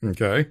black.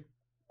 Okay.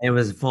 It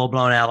was a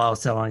full-blown Outlaw,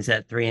 so only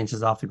sat 3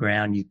 inches off the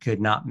ground. You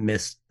could not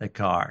miss the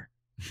car.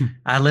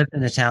 I lived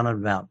in a town of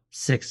about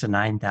 6,000 to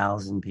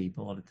 9,000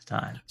 people at the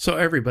time. So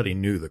everybody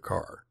knew the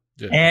car.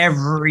 Yeah.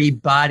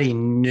 Everybody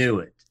knew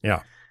it.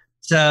 Yeah.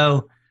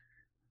 So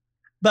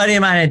buddy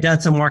of mine had done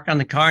some work on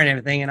the car and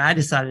everything, and I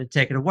decided to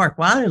take it to work.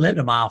 Well, I only lived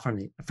a mile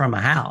from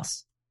my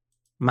house,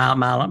 mile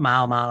and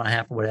a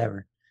half or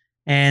whatever.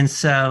 And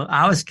so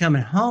I was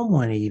coming home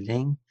one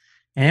evening,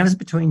 and it was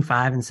between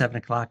 5 and 7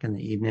 o'clock in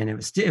the evening. It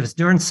was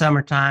during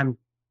summertime,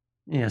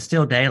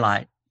 still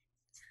daylight.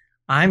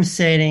 I'm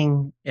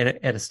sitting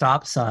at a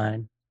stop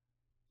sign,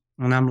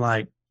 and I'm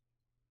like,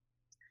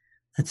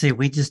 let's see,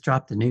 we just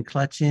dropped the new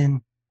clutch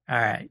in. All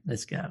right,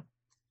 let's go.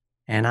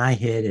 And I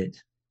hit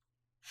it.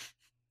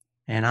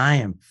 And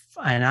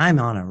I'm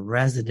on a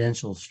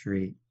residential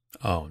street.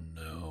 Oh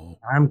no.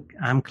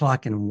 I'm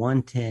clocking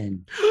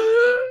 110.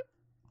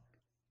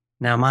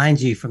 Now, mind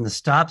you, from the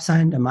stop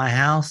sign to my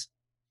house,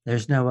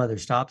 there's no other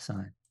stop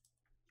sign.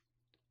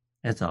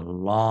 It's a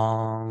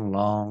long,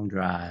 long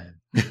drive.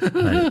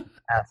 But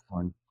that's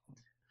one.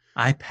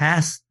 I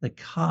passed the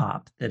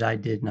cop that I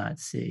did not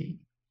see.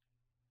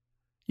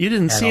 You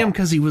didn't see him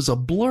because he was a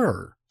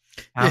blur.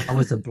 I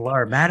was a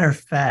blur. Matter of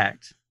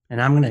fact,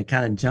 and I'm going to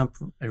kind of jump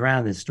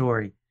around this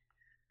story.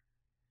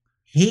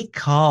 He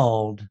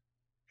called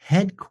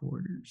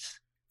headquarters.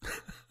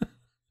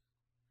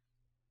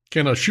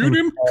 Can I shoot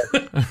him?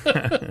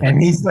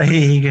 And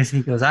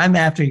he goes, I'm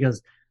after. He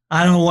goes,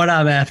 I don't know what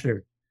I'm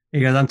after. He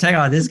goes, I'm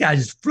telling you, this guy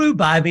just flew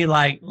by me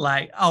like,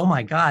 oh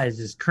my God, it's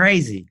just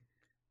crazy.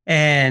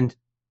 And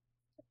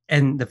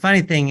the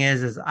funny thing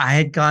is I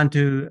had gone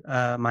to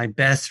my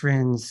best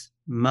friend's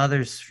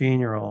mother's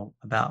funeral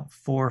about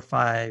 4 or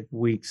 5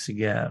 weeks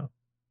ago.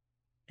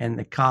 And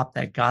the cop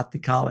that got the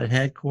call at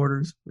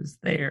headquarters was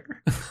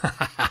there.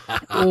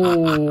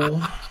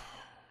 Oh,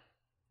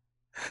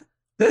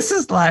 This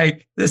is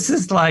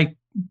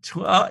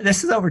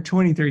over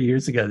 23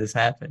 years ago. This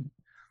happened,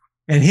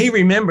 and he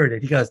remembered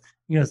it. He goes,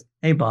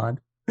 "Hey,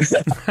 Bond." No,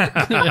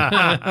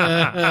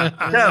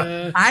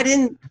 I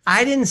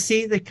didn't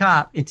see the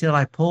cop until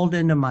I pulled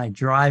into my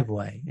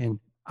driveway,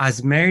 and I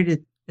was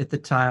married at the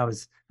time. I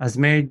was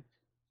married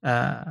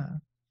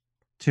to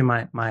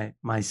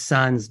my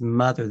son's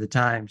mother at the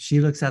time. She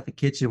looks out the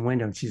kitchen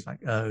window and she's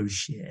like, "Oh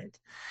shit."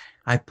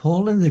 I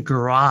pull in the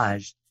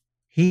garage.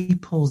 He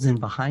pulls in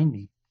behind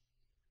me,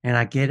 and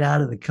I get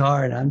out of the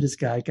car, and I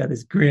got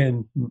his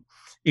grin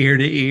ear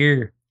to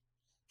ear.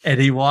 And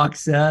he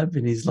walks up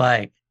and he's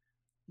like,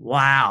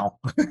 "Wow."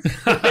 he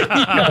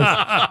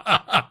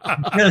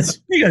goes,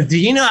 "Do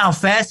you know how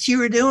fast you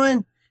were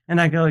doing?"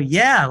 And I go,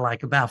 "Yeah,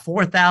 like about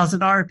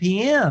 4,000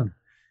 RPM.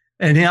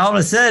 And then all of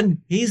a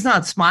sudden, he's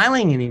not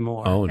smiling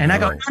anymore. Oh, and no. I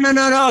go, no.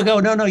 I go,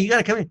 no, you got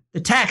to come in. The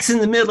tack's in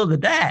the middle of the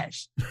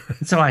dash.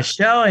 And so I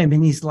show him,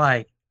 and he's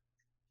like,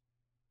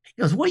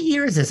 he goes, "What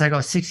year is this?" I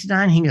go,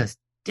 69. He goes,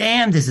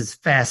 "Damn, this is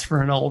fast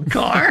for an old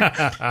car."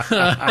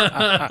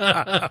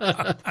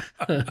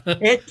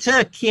 It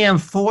took him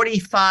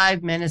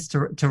 45 minutes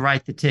to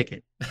write the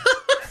ticket.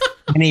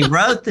 And he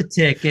wrote the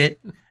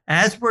ticket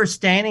as we're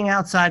standing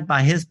outside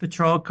by his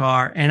patrol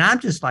car. And I'm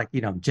just like,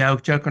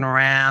 joking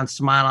around,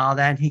 smiling, all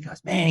that. And he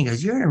goes, "Man,"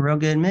 you're in a real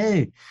good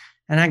mood.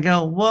 And I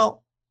go,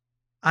 "Well,"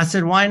 I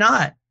said, "Why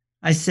not?"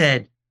 I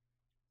said,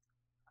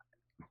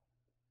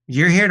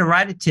 "You're here to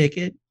write a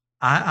ticket.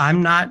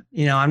 I'm not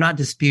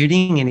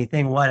disputing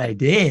anything what I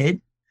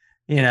did,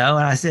 And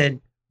I said,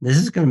 this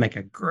is going to make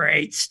a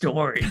great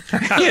story.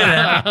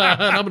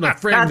 I'm going to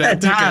frame that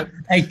ticket.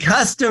 A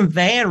custom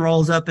van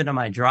rolls up into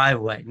my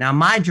driveway. Now,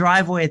 my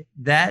driveway at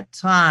that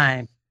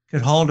time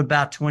could hold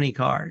about 20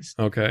 cars.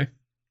 Okay.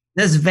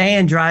 This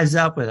van drives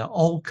up with an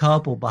old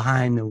couple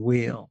behind the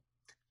wheel.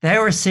 They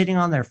were sitting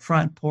on their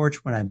front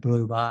porch when I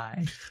blew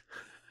by.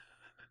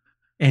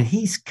 And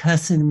he's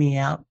cussing me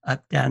out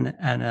up, down,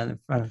 and on the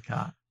front of the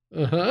car.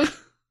 Uh-huh.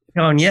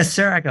 Going, "Yes,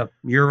 sir." I go,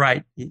 "You're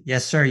right.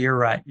 Yes, sir. You're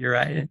right. You're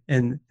right."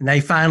 And they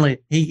finally,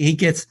 he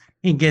gets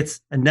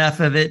enough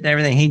of it and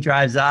everything. He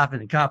drives off,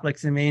 and the cop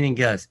looks at me and he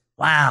goes,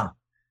 "Wow,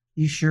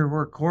 you sure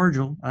were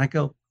cordial." And I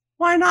go,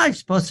 "Why not? You're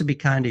supposed to be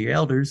kind to your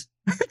elders."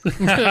 So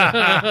the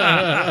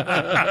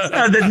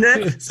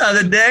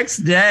next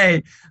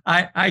day,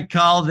 I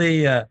call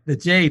the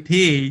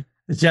JP,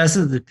 the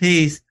Justice of the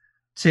Peace,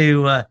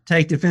 to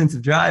take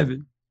defensive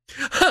driving.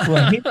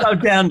 Well, he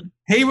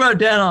wrote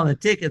down on the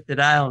ticket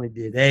that I only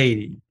did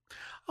 80.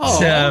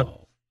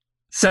 Oh.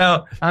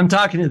 So I'm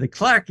talking to the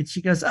clerk, and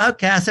she goes,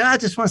 "Okay." I said, "I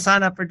just want to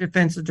sign up for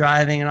defensive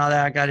driving and all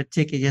that. I got a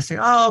ticket yesterday."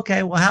 "Oh,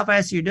 okay. Well, how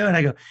fast are you doing?"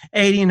 I go,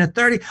 80 and a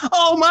 30.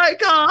 "Oh my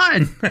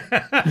God,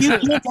 you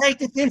can't take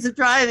defensive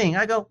driving."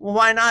 I go, "Well,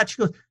 why not?"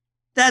 She goes,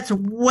 "That's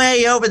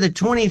way over the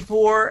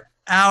 24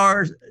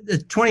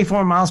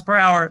 miles per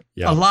hour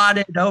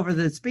allotted over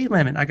the speed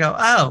limit." I go,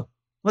 "Oh,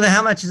 Well, then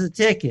how much is a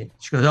ticket?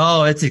 She goes,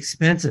 oh, it's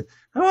expensive.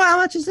 Oh, how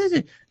much is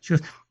it? She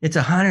goes, it's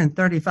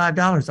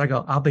 $135. I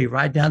go, I'll be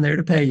right down there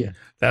to pay you.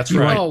 That's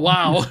right. Oh,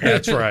 wow.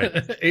 That's right.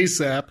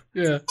 ASAP.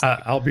 Yeah.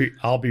 I'll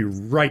be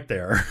right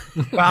there.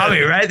 I'll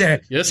be right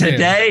there. Yes,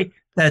 today,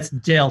 that's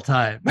jail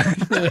time.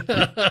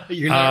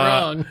 You're not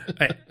wrong.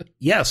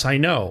 Yes, I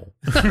know.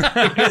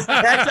 Because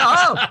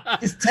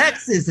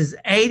Texas is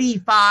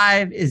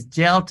 85 is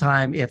jail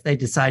time if they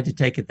decide to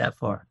take it that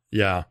far.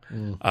 Yeah.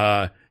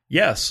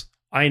 Yes,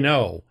 I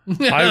know.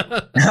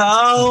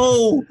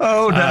 Oh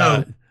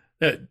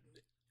no.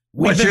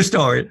 What's your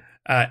story?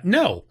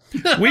 No.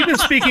 We've been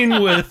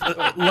speaking with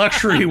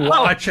luxury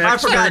watch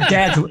expert. I forgot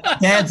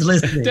Dad's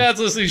listening. Dad's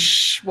listening.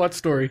 Shh, what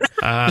story?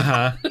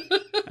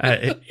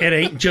 It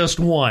ain't just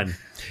one.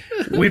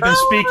 We've been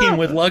speaking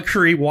with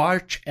luxury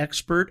watch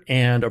expert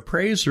and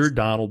appraiser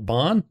Donald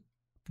Bond.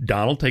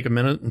 Donald, take a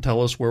minute and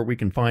tell us where we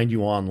can find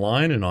you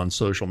online and on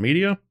social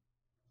media.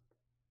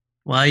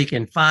 Well, you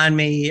can find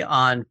me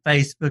on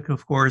Facebook,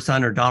 of course,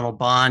 under Donald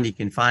Bond. You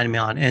can find me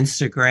on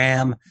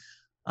Instagram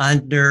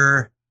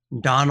under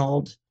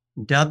Donald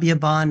W.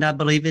 Bond, I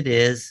believe it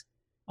is.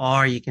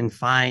 Or you can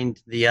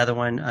find the other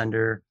one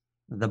under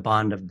the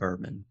Bond of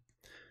Bourbon.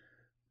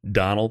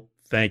 Donald,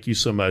 thank you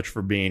so much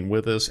for being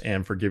with us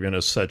and for giving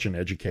us such an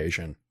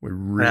education. We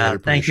really appreciate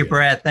it. Thank you,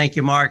 Brett. Thank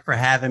you, Mark, for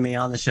having me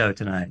on the show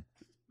tonight.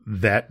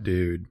 That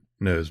dude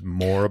knows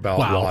more about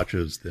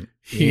watches than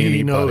He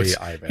anybody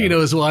I've ever. He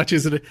knows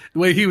watches. And the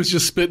way he was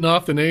just spitting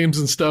off the names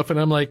and stuff, and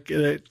I'm like,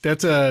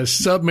 that's a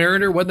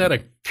Submariner. Wasn't that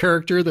a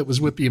character that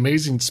was with the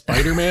Amazing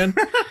Spider-Man?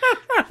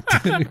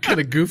 Kind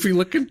of goofy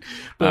looking.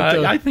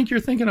 But, I think you're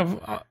thinking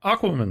of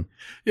Aquaman.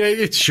 Yeah,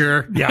 it's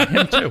sure. Yeah,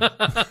 him too.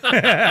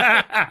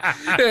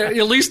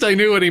 At least I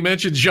knew when he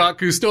mentioned Jacques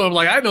Cousteau. I'm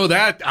like, I know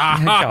that.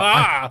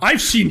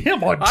 I've seen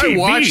him on TV. I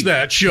watched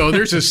that show.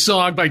 There's a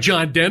song by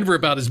John Denver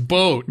about his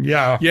boat.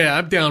 Yeah. Yeah,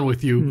 I'm down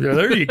with you. Yeah,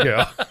 there you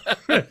go.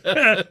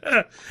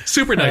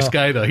 Super nice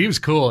guy, though. He was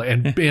cool.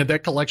 And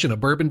that collection of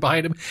bourbon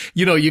behind him,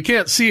 you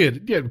can't see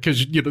it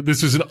because,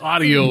 this is an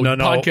audio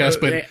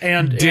podcast, but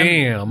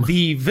damn. And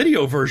the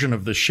video version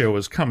of the show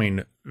is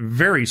coming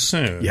very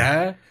soon.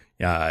 Yeah?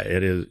 Yeah,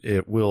 it is.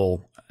 It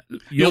will.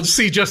 You'll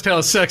see just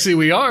how sexy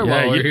we are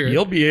while we're here.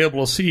 You'll be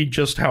able to see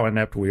just how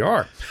inept we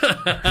are.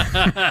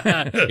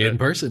 In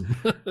person.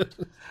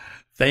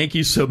 Thank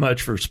you so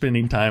much for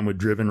spending time with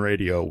Driven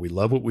Radio. We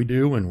love what we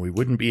do, and we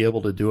wouldn't be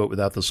able to do it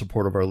without the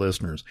support of our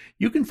listeners.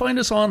 You can find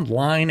us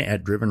online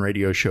at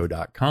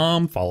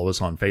drivenradioshow.com. Follow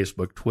us on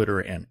Facebook, Twitter,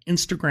 and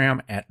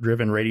Instagram at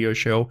Driven Radio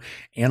Show,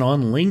 and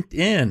on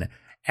LinkedIn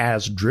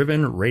as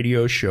Driven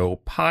Radio Show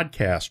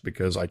Podcast,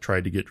 because I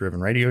tried to get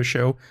Driven Radio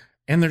Show,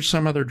 and there's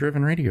some other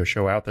Driven Radio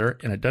Show out there,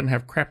 and it doesn't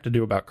have crap to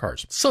do about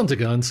cars. Sons of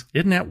guns.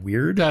 Isn't that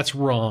weird? That's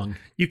wrong.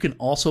 You can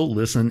also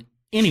listen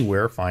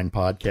anywhere fine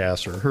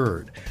podcasts are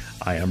heard.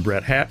 I am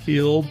Brett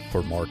Hatfield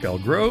for Mark L.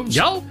 Groves.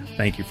 Yo!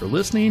 Thank you for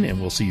listening,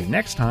 and we'll see you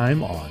next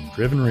time on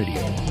Driven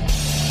Radio.